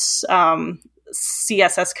out this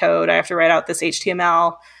CSS code. I have to write out this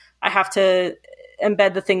HTML. I have to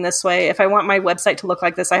embed the thing this way. If I want my website to look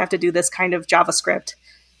like this, I have to do this kind of JavaScript.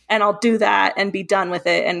 And I'll do that and be done with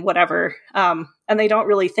it and whatever. And they don't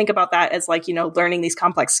really think about that as like, you know, learning these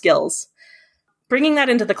complex skills. Bringing that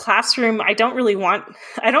into the classroom, I don't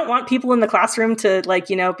want people in the classroom to like,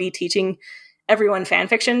 you know, be teaching everyone fan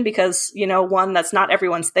fiction because, you know, one, that's not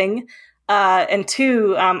everyone's thing. And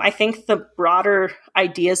two, I think the broader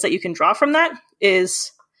ideas that you can draw from that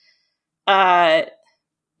is,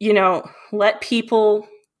 you know, let people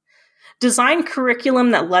design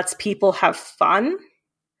curriculum that lets people have fun.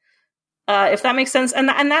 If that makes sense. And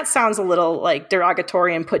that sounds a little like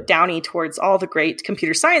derogatory and put downy towards all the great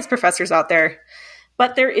computer science professors out there.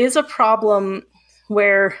 But there is a problem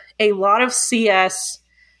where a lot of CS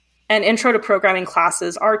and intro to programming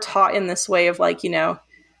classes are taught in this way of like, you know,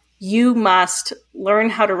 you must learn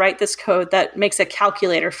how to write this code that makes a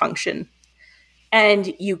calculator function.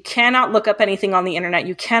 And you cannot look up anything on the internet.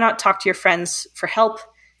 You cannot talk to your friends for help.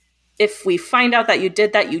 If we find out that you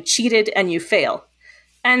did that, you cheated and you fail.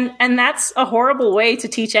 And that's a horrible way to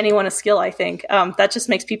teach anyone a skill, I think. That just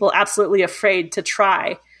makes people absolutely afraid to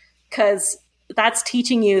try because that's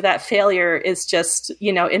teaching you that failure is just,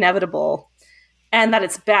 you know, inevitable and that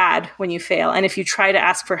it's bad when you fail. And if you try to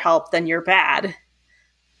ask for help, then you're bad.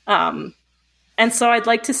 And so I'd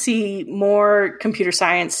like to see more computer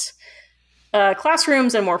science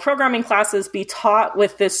classrooms and more programming classes be taught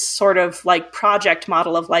with this sort of like project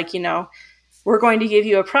model of like, you know, we're going to give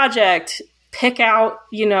you a project, pick out,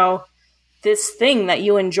 you know, this thing that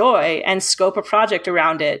you enjoy and scope a project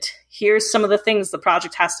around it. Here's some of the things the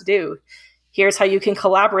project has to do. Here's how you can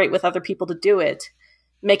collaborate with other people to do it.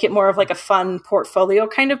 make it more of like a fun portfolio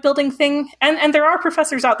kind of building thing. And there are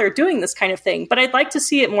professors out there doing this kind of thing, but I'd like to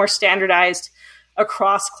see it more standardized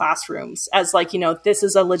across classrooms as like, this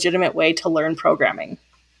is a legitimate way to learn programming.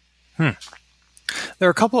 There are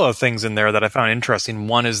a couple of things in there that I found interesting.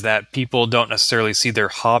 One is that people don't necessarily see their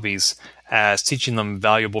hobbies as teaching them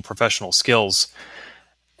valuable professional skills.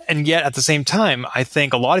 And yet, at the same time, I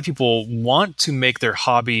think a lot of people want to make their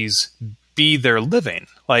hobbies be their living.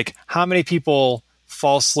 Like, how many people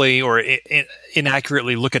falsely or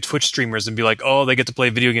inaccurately look at Twitch streamers and be like, oh, they get to play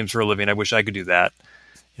video games for a living. I wish I could do that.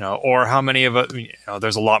 Or how many of us,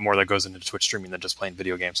 there's a lot more that goes into Twitch streaming than just playing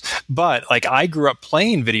video games. But like, I grew up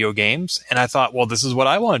playing video games and I thought, well, this is what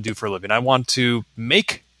I want to do for a living. I want to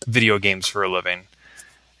make video games for a living.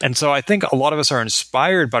 And so I think a lot of us are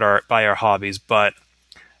inspired by our hobbies, but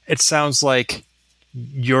it sounds like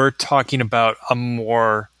you're talking about a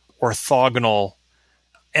more orthogonal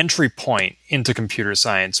entry point into computer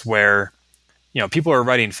science where, people are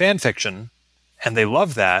writing fan fiction and they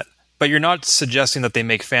love that. But you're not suggesting that they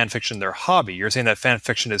make fan fiction their hobby. You're saying that fan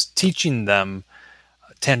fiction is teaching them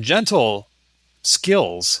tangential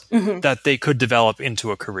skills that they could develop into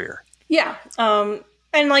a career. Yeah.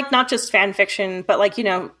 And like not just fan fiction, but like,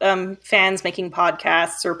 fans making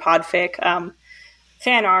podcasts or podfic,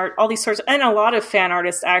 fan art, all these sorts of, and a lot of fan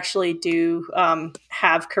artists actually do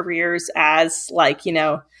have careers as like,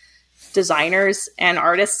 designers and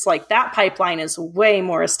artists. Like that pipeline is way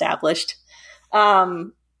more established.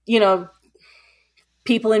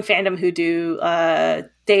 People in fandom who do data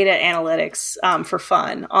analytics for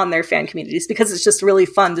fun on their fan communities, because it's just really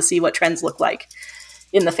fun to see what trends look like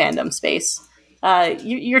in the fandom space.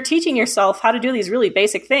 You're teaching yourself how to do these really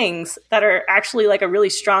basic things that are actually like a really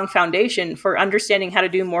strong foundation for understanding how to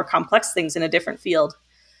do more complex things in a different field.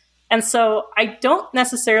 And so I don't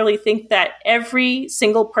necessarily think that every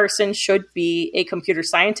single person should be a computer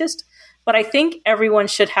scientist, but I think everyone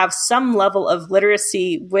should have some level of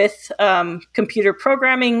literacy with computer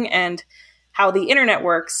programming and how the internet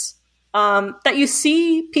works, that you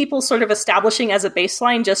see people sort of establishing as a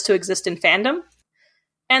baseline just to exist in fandom.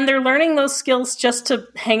 And they're learning those skills just to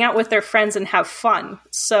hang out with their friends and have fun.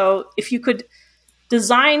 So if you could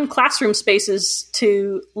design classroom spaces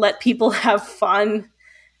to let people have fun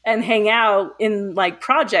and hang out in like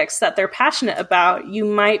projects that they're passionate about, you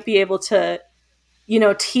might be able to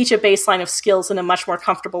teach a baseline of skills in a much more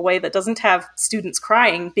comfortable way that doesn't have students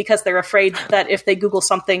crying because they're afraid that if they Google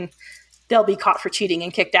something, they'll be caught for cheating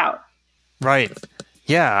and kicked out. Right.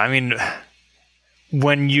 Yeah. I mean,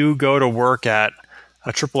 when you go to work at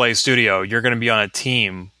a AAA studio, you're going to be on a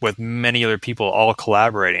team with many other people all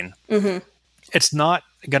collaborating. Mm-hmm. It's not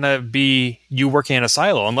going to be you working in a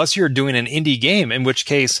silo unless you're doing an indie game, in which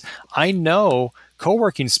case I know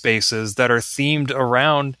co-working spaces that are themed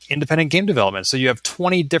around independent game development. So you have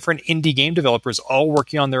 20 different indie game developers all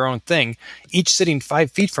working on their own thing, each sitting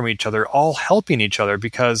 5 feet from each other, all helping each other,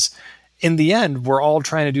 because in the end, we're all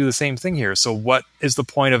trying to do the same thing here. So what is the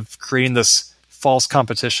point of creating this false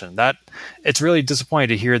competition? That it's really disappointing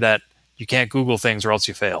to hear that you can't Google things or else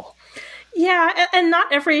you fail. Yeah, and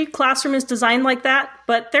not every classroom is designed like that,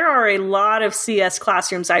 but there are a lot of CS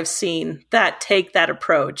classrooms I've seen that take that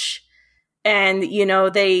approach. And,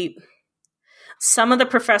 some of the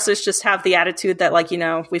professors just have the attitude that like,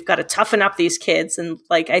 we've got to toughen up these kids. And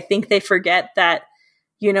like, I think they forget that,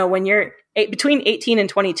 when you're between 18 and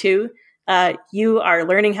 22, you are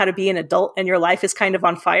learning how to be an adult and your life is kind of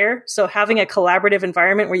on fire. So having a collaborative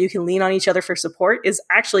environment where you can lean on each other for support is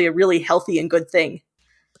actually a really healthy and good thing.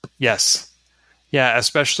 Yes. Yeah,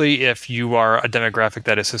 especially if you are a demographic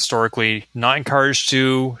that is historically not encouraged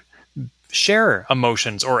to share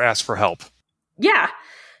emotions or ask for help. Yeah.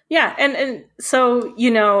 Yeah. And so,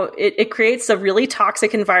 it creates a really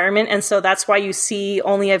toxic environment. And so that's why you see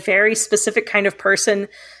only a very specific kind of person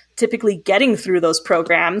typically getting through those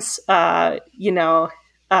programs. It's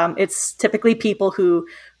typically people who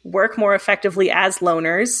work more effectively as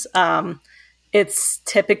loners. It's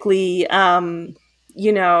typically,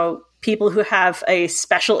 people who have a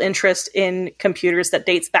special interest in computers that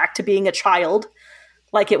dates back to being a child,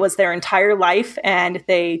 like it was their entire life, and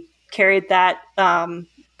they carried that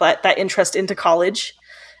interest into college,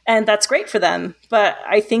 and that's great for them. But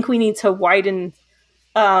I think we need to widen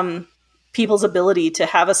people's ability to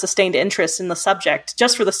have a sustained interest in the subject,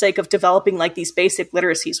 just for the sake of developing like these basic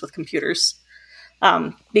literacies with computers,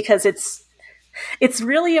 because it's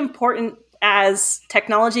really important as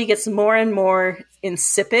technology gets more and more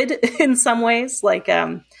insipid in some ways, like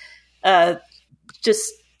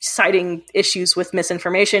just citing issues with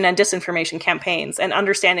misinformation and disinformation campaigns, and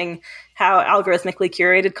understanding how algorithmically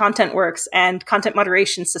curated content works and content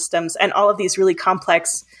moderation systems and all of these really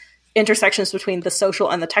complex intersections between the social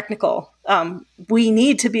and the technical. We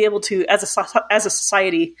need to be able to, as a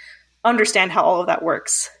society, understand how all of that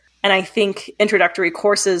works. And I think introductory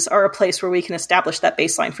courses are a place where we can establish that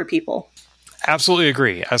baseline for people. Absolutely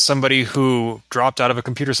agree. As somebody who dropped out of a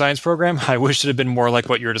computer science program, I wish it had been more like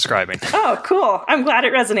what you're describing. Oh, cool. I'm glad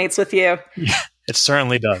it resonates with you. Yeah, it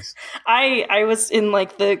certainly does. I was in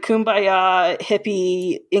like the Kumbaya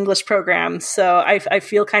hippie English program, so I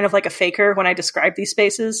feel kind of like a faker when I describe these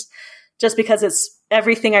spaces, just because it's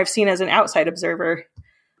everything I've seen as an outside observer.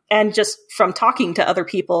 And just from talking to other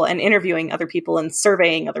people and interviewing other people and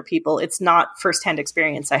surveying other people, it's not firsthand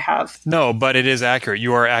experience I have. No, but it is accurate.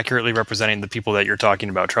 You are accurately representing the people that you're talking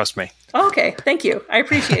about. Trust me. Oh, okay. Thank you. I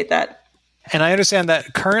appreciate that. And I understand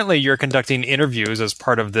that currently you're conducting interviews as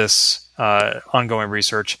part of this ongoing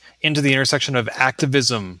research into the intersection of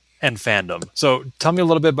activism and fandom. So tell me a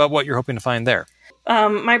little bit about what you're hoping to find there.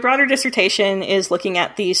 My broader dissertation is looking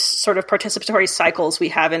at these sort of participatory cycles we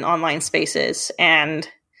have in online spaces. And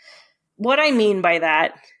what I mean by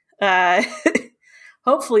that,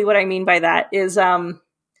 hopefully what I mean by that is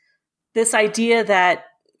this idea that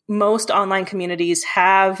most online communities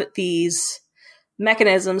have these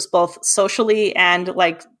mechanisms, both socially and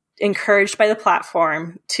like encouraged by the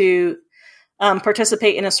platform, to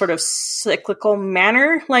participate in a sort of cyclical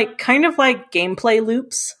manner, like kind of like gameplay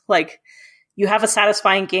loops. Like you have a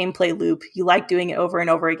satisfying gameplay loop, you like doing it over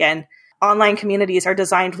and over again. Online communities are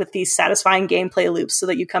designed with these satisfying gameplay loops so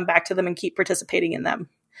that you come back to them and keep participating in them.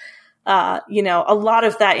 A lot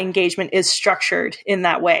of that engagement is structured in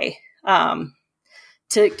that way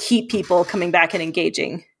to keep people coming back and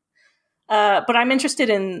engaging. But I'm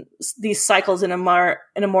interested in these cycles in a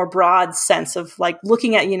more broad sense of like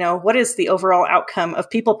looking at, what is the overall outcome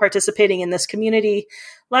of people participating in this community,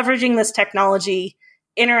 leveraging this technology,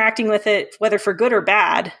 interacting with it, whether for good or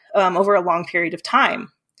bad, over a long period of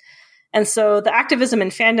time. And so the activism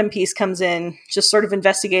and fandom piece comes in, just sort of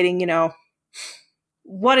investigating,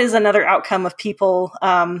 what is another outcome of people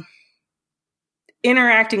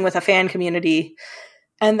interacting with a fan community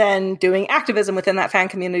and then doing activism within that fan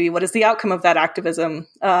community. What is the outcome of that activism?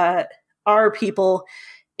 Are people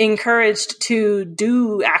encouraged to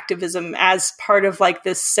do activism as part of like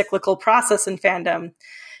this cyclical process in fandom?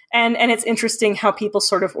 And it's interesting how people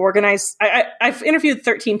sort of organize. I've interviewed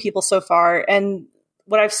 13 people so far, and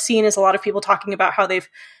what I've seen is a lot of people talking about how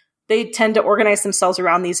they tend to organize themselves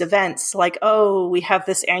around these events. Like, oh, we have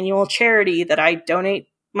this annual charity that I donate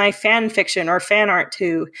my fan fiction or fan art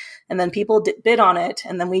to, and then people bid on it,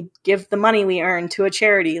 and then we give the money we earn to a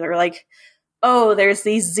charity. Or like, oh, there's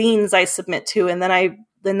these zines I submit to, and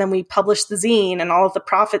then we publish the zine, and all of the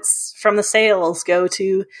profits from the sales go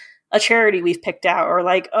to a charity we've picked out. Or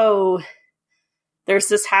like, oh, there's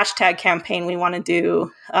this hashtag campaign we want to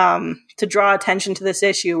do to draw attention to this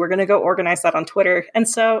issue. We're going to go organize that on Twitter. And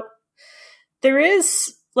so there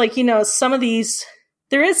is like, some of these,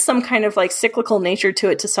 there is some kind of like cyclical nature to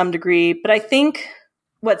it to some degree. But I think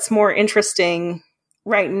what's more interesting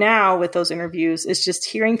right now with those interviews is just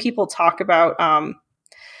hearing people talk about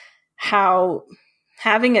how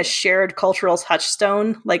having a shared cultural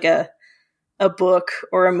touchstone, like a book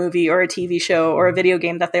or a movie or a TV show or a video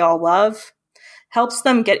game that they all love, helps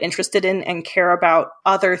them get interested in and care about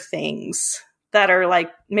other things that are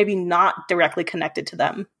like maybe not directly connected to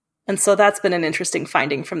them. And so that's been an interesting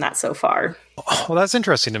finding from that so far. Well, that's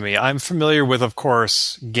interesting to me. I'm familiar with, of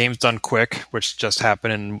course, Games Done Quick, which just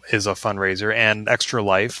happened and is a fundraiser, and Extra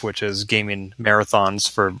Life, which is gaming marathons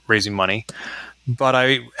for raising money. But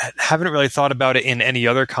I haven't really thought about it in any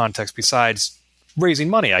other context besides raising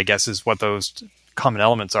money, I guess, is what those common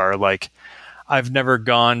elements are. Like, I've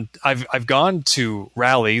gone to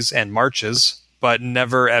rallies and marches, but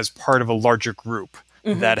never as part of a larger group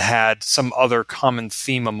that had some other common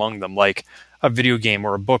theme among them, like a video game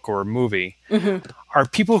or a book or a movie. Are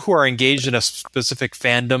people who are engaged in a specific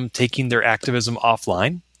fandom taking their activism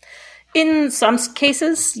offline? In some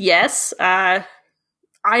cases, yes. I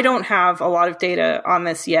don't have a lot of data on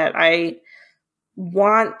this yet. I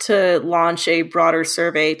want to launch a broader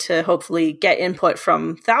survey to hopefully get input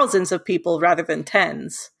from thousands of people rather than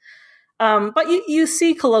tens. But you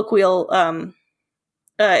see colloquial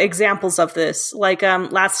examples of this, like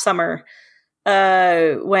last summer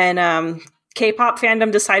when K-pop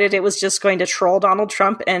fandom decided it was just going to troll Donald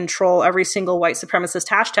Trump and troll every single white supremacist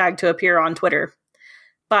hashtag to appear on Twitter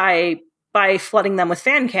by flooding them with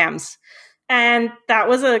fan cams. And that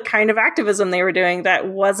was a kind of activism they were doing that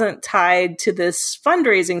wasn't tied to this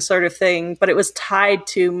fundraising sort of thing, but it was tied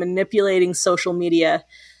to manipulating social media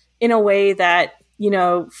in a way that,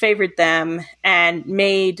 favored them and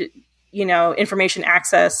made, information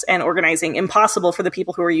access and organizing impossible for the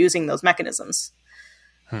people who were using those mechanisms,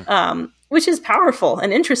 which is powerful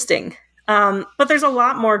and interesting. But there's a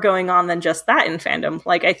lot more going on than just that in fandom.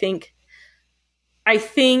 Like, I think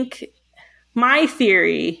my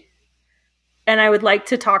theory, and I would like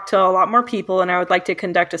to talk to a lot more people, and I would like to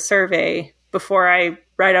conduct a survey before I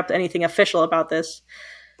write up anything official about this.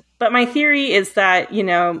 But my theory is that,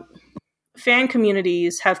 fan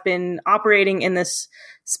communities have been operating in this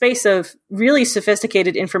space of really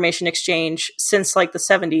sophisticated information exchange since like the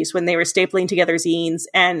 70s, when they were stapling together zines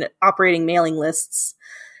and operating mailing lists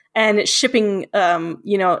and shipping,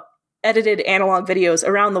 edited analog videos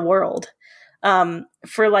around the world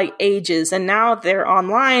for like ages. And now they're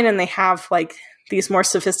online and they have like these more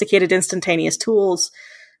sophisticated instantaneous tools.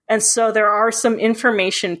 And so there are some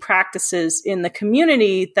information practices in the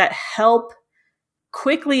community that help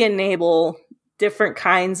quickly enable different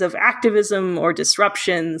kinds of activism or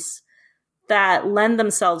disruptions that lend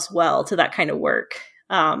themselves well to that kind of work.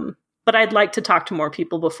 But I'd like to talk to more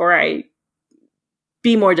people before I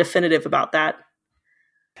be more definitive about that.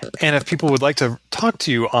 And if people would like to talk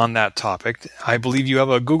to you on that topic, I believe you have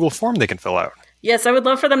a Google form they can fill out. Yes, I would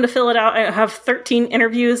love for them to fill it out. I have 13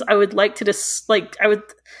 interviews. I would like to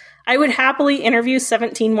I would happily interview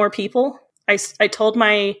 17 more people. I told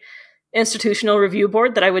my institutional review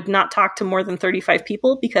board that I would not talk to more than 35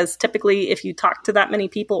 people, because typically if you talk to that many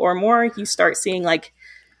people or more, you start seeing like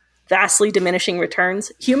vastly diminishing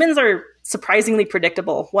returns. Humans are surprisingly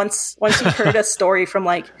predictable. Once you've heard a story from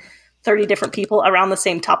like 30 different people around the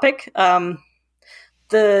same topic,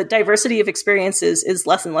 the diversity of experiences is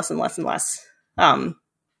less and less and less and less.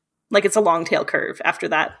 Like it's a long tail curve after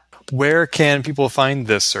that. Where can people find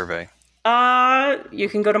this survey? You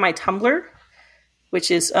can go to my Tumblr, which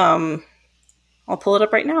is, I'll pull it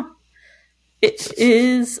up right now. It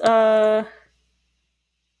is my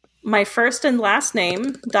first and last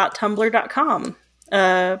name .tumblr.com,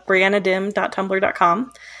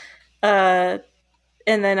 briannadim.tumblr.com.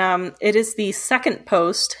 And then it is the second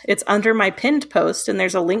post. It's under my pinned post, and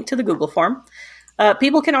there's a link to the Google form.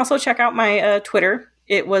 People can also check out my Twitter.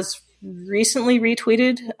 It was recently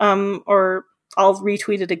retweeted, or I'll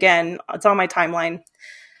retweet it again. It's on my timeline,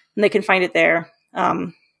 and they can find it there.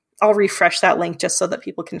 I'll refresh that link just so that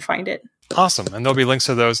people can find it. Awesome. And there'll be links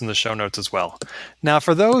to those in the show notes as well. Now,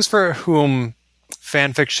 for those for whom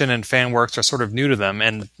fan fiction and fan works are sort of new to them,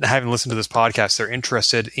 and having listened to this podcast, they're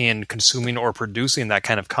interested in consuming or producing that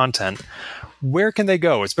kind of content, where can they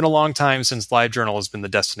go? It's been a long time since LiveJournal has been the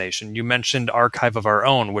destination. You mentioned Archive of Our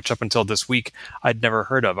Own, which up until this week I'd never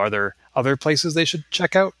heard of. Are there other places they should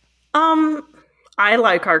check out? I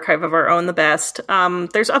like Archive of Our Own the best.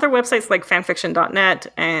 There's other websites like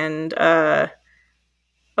fanfiction.net and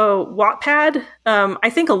Wattpad. I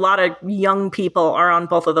think a lot of young people are on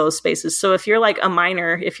both of those spaces. So if you're like a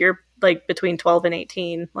minor, if you're like between 12 and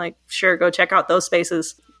 18, like sure, go check out those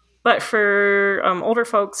spaces. But for older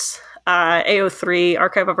folks, AO3,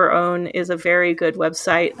 Archive of Our Own, is a very good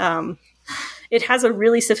website. It has a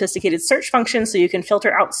really sophisticated search function, so you can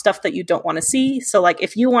filter out stuff that you don't want to see. So like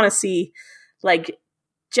if you want to see like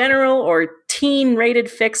general or teen rated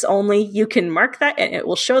fics only, you can mark that and it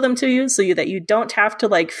will show them to you, so that you don't have to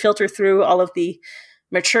like filter through all of the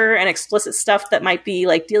mature and explicit stuff that might be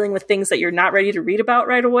like dealing with things that you're not ready to read about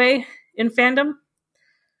right away in fandom.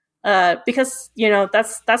 Because,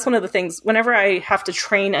 that's one of the things. Whenever I have to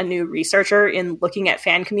train a new researcher in looking at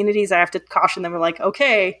fan communities, I have to caution them. We're like,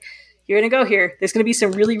 okay, you're going to go here. There's going to be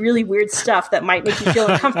some really, really weird stuff that might make you feel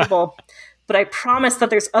uncomfortable. But I promise that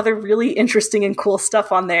there's other really interesting and cool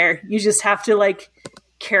stuff on there. You just have to like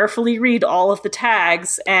carefully read all of the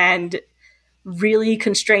tags and really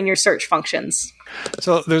constrain your search functions.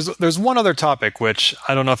 So there's one other topic, which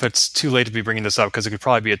I don't know if it's too late to be bringing this up because it could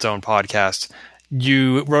probably be its own podcast.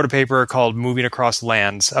 You wrote a paper called Moving Across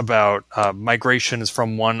Lands about migrations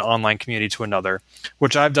from one online community to another,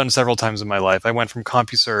 which I've done several times in my life. I went from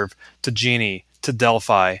CompuServe to Genie to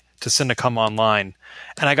Delphi to Cinecom Online.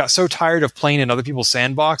 And I got so tired of playing in other people's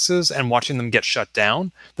sandboxes and watching them get shut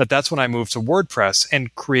down that's when I moved to WordPress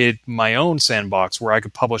and created my own sandbox where I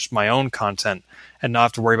could publish my own content and not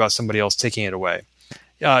have to worry about somebody else taking it away.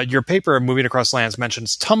 Your paper, Moving Across Lands,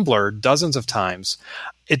 mentions Tumblr dozens of times.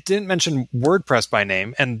 It didn't mention WordPress by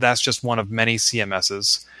name, and that's just one of many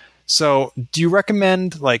CMSs. So do you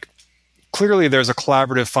recommend clearly there's a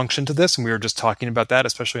collaborative function to this, and we were just talking about that,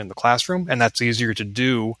 especially in the classroom, and that's easier to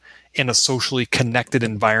do in a socially connected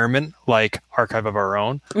environment like Archive of Our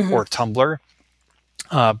Own or Tumblr.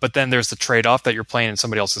 But then there's the trade-off that you're playing in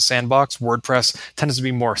somebody else's sandbox. WordPress tends to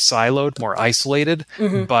be more siloed, more isolated,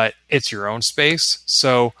 but it's your own space.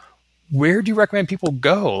 So where do you recommend people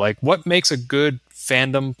go? Like, what makes a good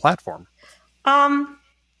fandom platform?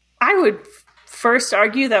 I would first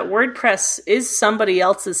argue that WordPress is somebody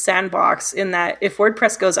else's sandbox, in that if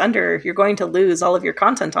WordPress goes under, you're going to lose all of your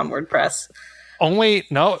content on WordPress.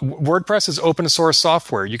 WordPress is open source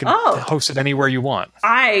software. You can host it anywhere you want.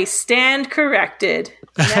 I stand corrected.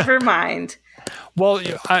 Never mind. Well,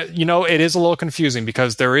 it is a little confusing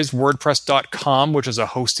because there is WordPress.com, which is a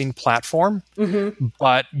hosting platform,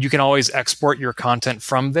 but you can always export your content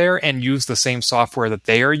from there and use the same software that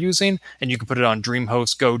they are using, and you can put it on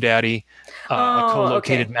DreamHost, GoDaddy, a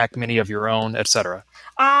co-located Mac Mini of your own, etc.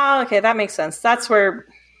 Okay, that makes sense. That's where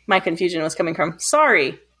my confusion was coming from.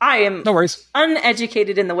 Sorry, I am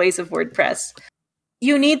uneducated in the ways of WordPress.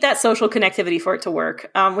 You need that social connectivity for it to work,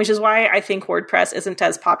 which is why I think WordPress isn't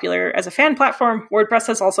as popular as a fan platform. WordPress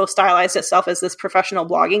has also stylized itself as this professional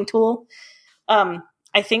blogging tool.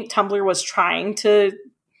 I think Tumblr was trying to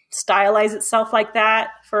stylize itself like that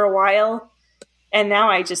for a while, and now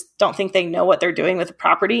I just don't think they know what they're doing with the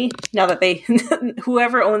property. Now that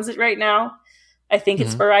whoever owns it right now, I think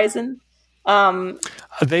it's Verizon.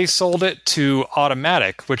 They sold it to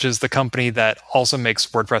Automatic, which is the company that also makes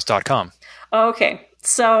WordPress.com. Okay.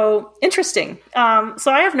 So interesting.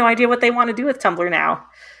 So I have no idea what they want to do with Tumblr now.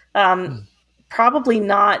 Probably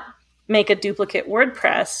not make a duplicate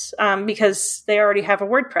WordPress because they already have a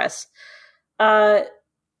WordPress.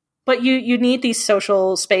 But you need these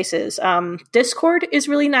social spaces. Discord is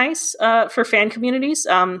really nice for fan communities.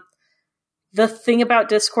 The thing about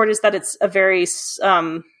Discord is that it's a very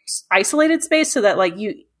isolated space, so that like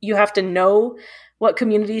you have to know what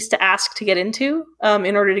communities to ask to get into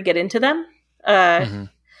in order to get into them. And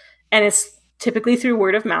it's typically through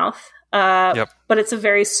word of mouth, but it's a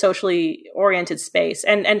very socially oriented space.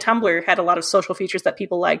 And Tumblr had a lot of social features that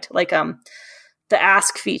people liked, like the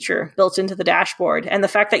ask feature built into the dashboard, and the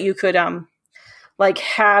fact that you could like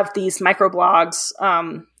have these microblogs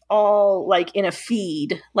all like in a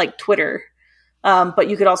feed like Twitter, but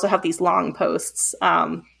you could also have these long posts,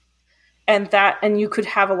 and you could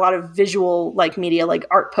have a lot of visual like media, like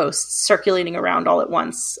art posts circulating around all at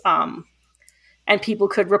once. And people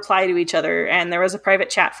could reply to each other, and there was a private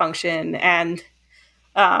chat function, and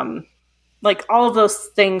like all of those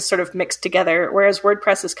things sort of mixed together. Whereas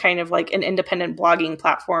WordPress is kind of like an independent blogging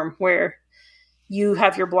platform where you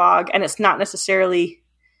have your blog and it's not necessarily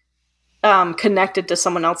connected to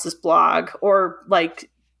someone else's blog or like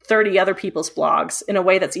 30 other people's blogs in a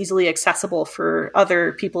way that's easily accessible for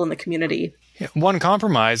other people in the community. Yeah, one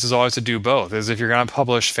compromise is always to do both. Is if you're going to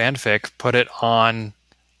publish fanfic, put it on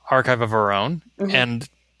Archive of Our Own and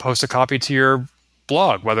post a copy to your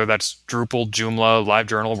blog, whether that's Drupal, Joomla,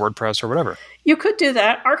 LiveJournal, WordPress, or whatever. You could do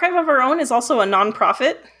that. Archive of Our Own is also a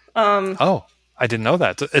nonprofit. I didn't know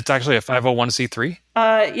that. It's actually a 501c3?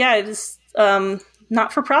 Yeah, it is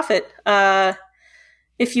not for profit.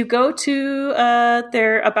 If you go to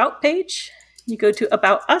their About page, you go to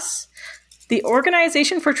About Us, the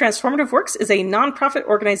Organization for Transformative Works is a nonprofit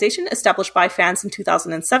organization established by fans in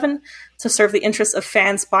 2007 to serve the interests of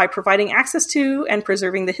fans by providing access to and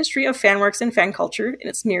preserving the history of fan works and fan culture in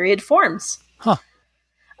its myriad forms.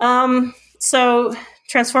 So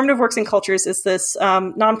Transformative Works and Cultures is this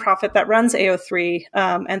nonprofit that runs AO3,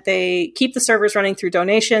 and they keep the servers running through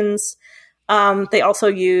donations. They also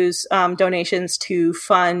use donations to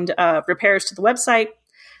fund repairs to the website.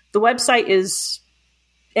 The website is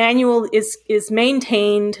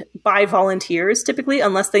maintained by volunteers typically,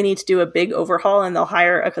 unless they need to do a big overhaul, and they'll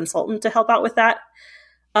hire a consultant to help out with that.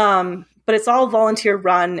 But it's all volunteer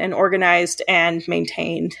run and organized and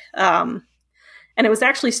maintained. And it was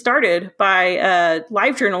actually started by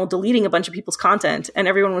LiveJournal deleting a bunch of people's content, and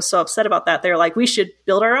everyone was so upset about that. They're like, we should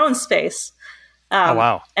build our own space.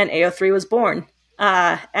 And AO3 was born.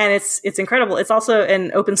 And it's incredible. It's also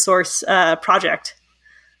an open source project.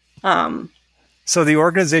 So the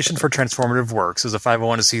Organization for Transformative Works is a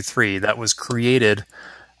 501c3 that was created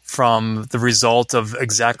from the result of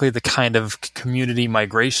exactly the kind of community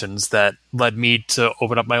migrations that led me to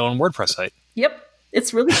open up my own WordPress site. Yep.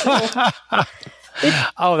 It's really cool.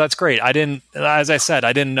 Oh, that's great. As I said,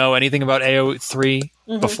 I didn't know anything about AO3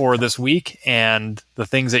 before this week, and the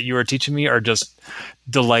things that you are teaching me are just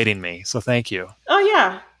delighting me. So thank you. Oh,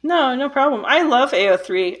 yeah. No problem. I love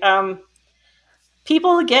AO3.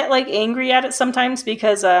 People get like angry at it sometimes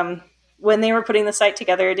because when they were putting the site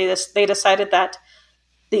together, they decided that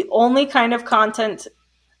the only kind of content,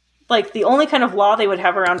 like the only kind of law they would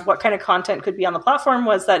have around what kind of content could be on the platform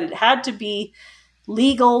was that it had to be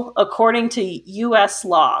legal according to U.S.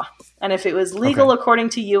 law. And if it was legal according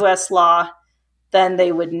to U.S. law, then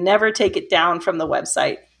they would never take it down from the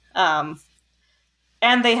website.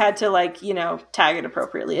 And they had to tag it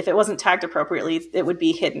appropriately. If it wasn't tagged appropriately, it would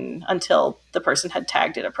be hidden until the person had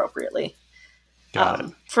tagged it appropriately.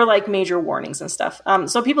 For major warnings and stuff.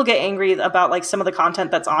 So people get angry about some of the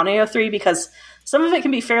content that's on AO3 because some of it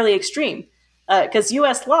can be fairly extreme. Because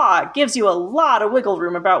U.S. law gives you a lot of wiggle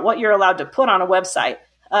room about what you're allowed to put on a website.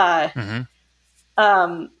 But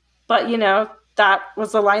that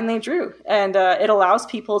was the line they drew. And it allows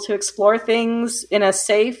people to explore things in a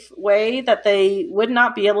safe way that they would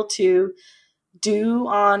not be able to do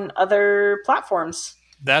on other platforms.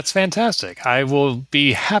 That's fantastic. I will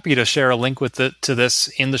be happy to share a link to this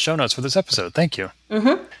in the show notes for this episode. Thank you.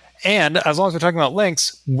 Mm-hmm. And as long as we're talking about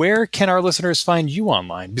links, where can our listeners find you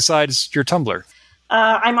online besides your Tumblr?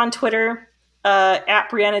 I'm on Twitter,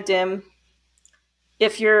 at Brianna Dim.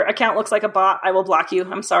 If your account looks like a bot, I will block you.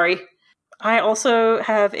 I'm sorry. I also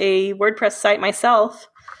have a WordPress site myself.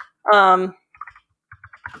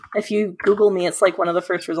 If you Google me, it's one of the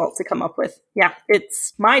first results to come up with. Yeah,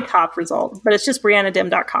 it's my top result, but it's just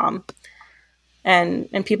briannadim.com.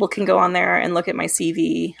 And people can go on there and look at my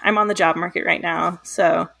CV. I'm on the job market right now,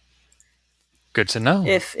 so good to know.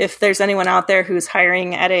 If there's anyone out there who's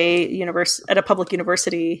hiring at a public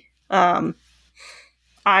university, I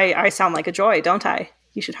sound like a joy, don't I?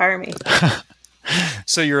 You should hire me.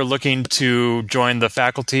 So you're looking to join the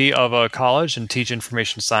faculty of a college and teach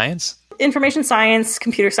information science? Information science,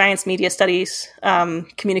 computer science, media studies,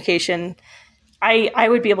 communication. I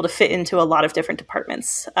would be able to fit into a lot of different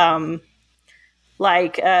departments. Once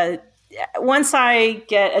I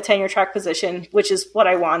get a tenure track position, which is what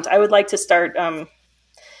I want, I would like to start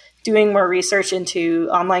doing more research into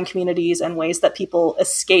online communities and ways that people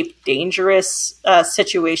escape dangerous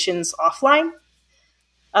situations offline.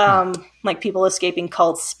 Like people escaping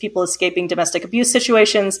cults, people escaping domestic abuse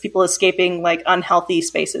situations, people escaping unhealthy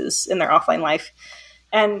spaces in their offline life.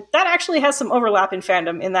 And that actually has some overlap in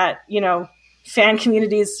fandom in that, fan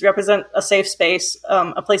communities represent a safe space,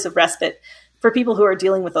 a place of respite for people who are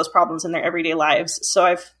dealing with those problems in their everyday lives. So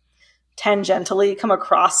I've tangentially come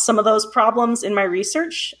across some of those problems in my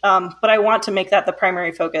research, but I want to make that the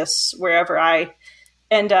primary focus wherever I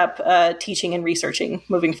end up teaching and researching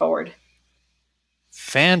moving forward.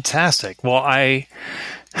 Fantastic. Well,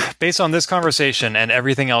 based on this conversation and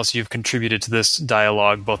everything else you've contributed to this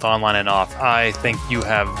dialogue, both online and off, I think you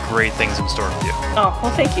have great things in store for you. Oh,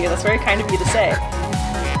 well, thank you. That's very kind of you to say.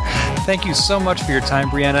 Thank you so much for your time,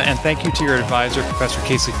 Brianna, and thank you to your advisor, Professor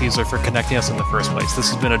Casey Fiesler, for connecting us in the first place. This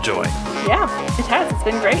has been a joy. Yeah, it has. It's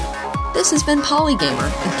been great. This has been Polygamer,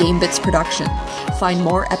 a GameBits production. Find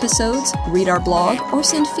more episodes, read our blog, or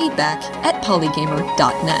send feedback at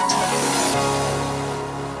polygamer.net.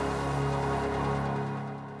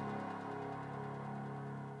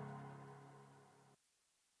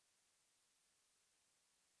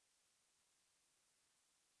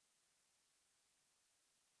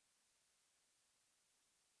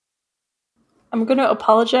 I'm going to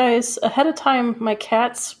apologize ahead of time. My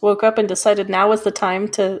cats woke up and decided now was the time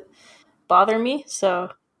to bother me. So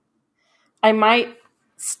I might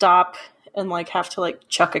stop and have to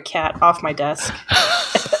chuck a cat off my desk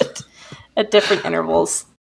at different intervals.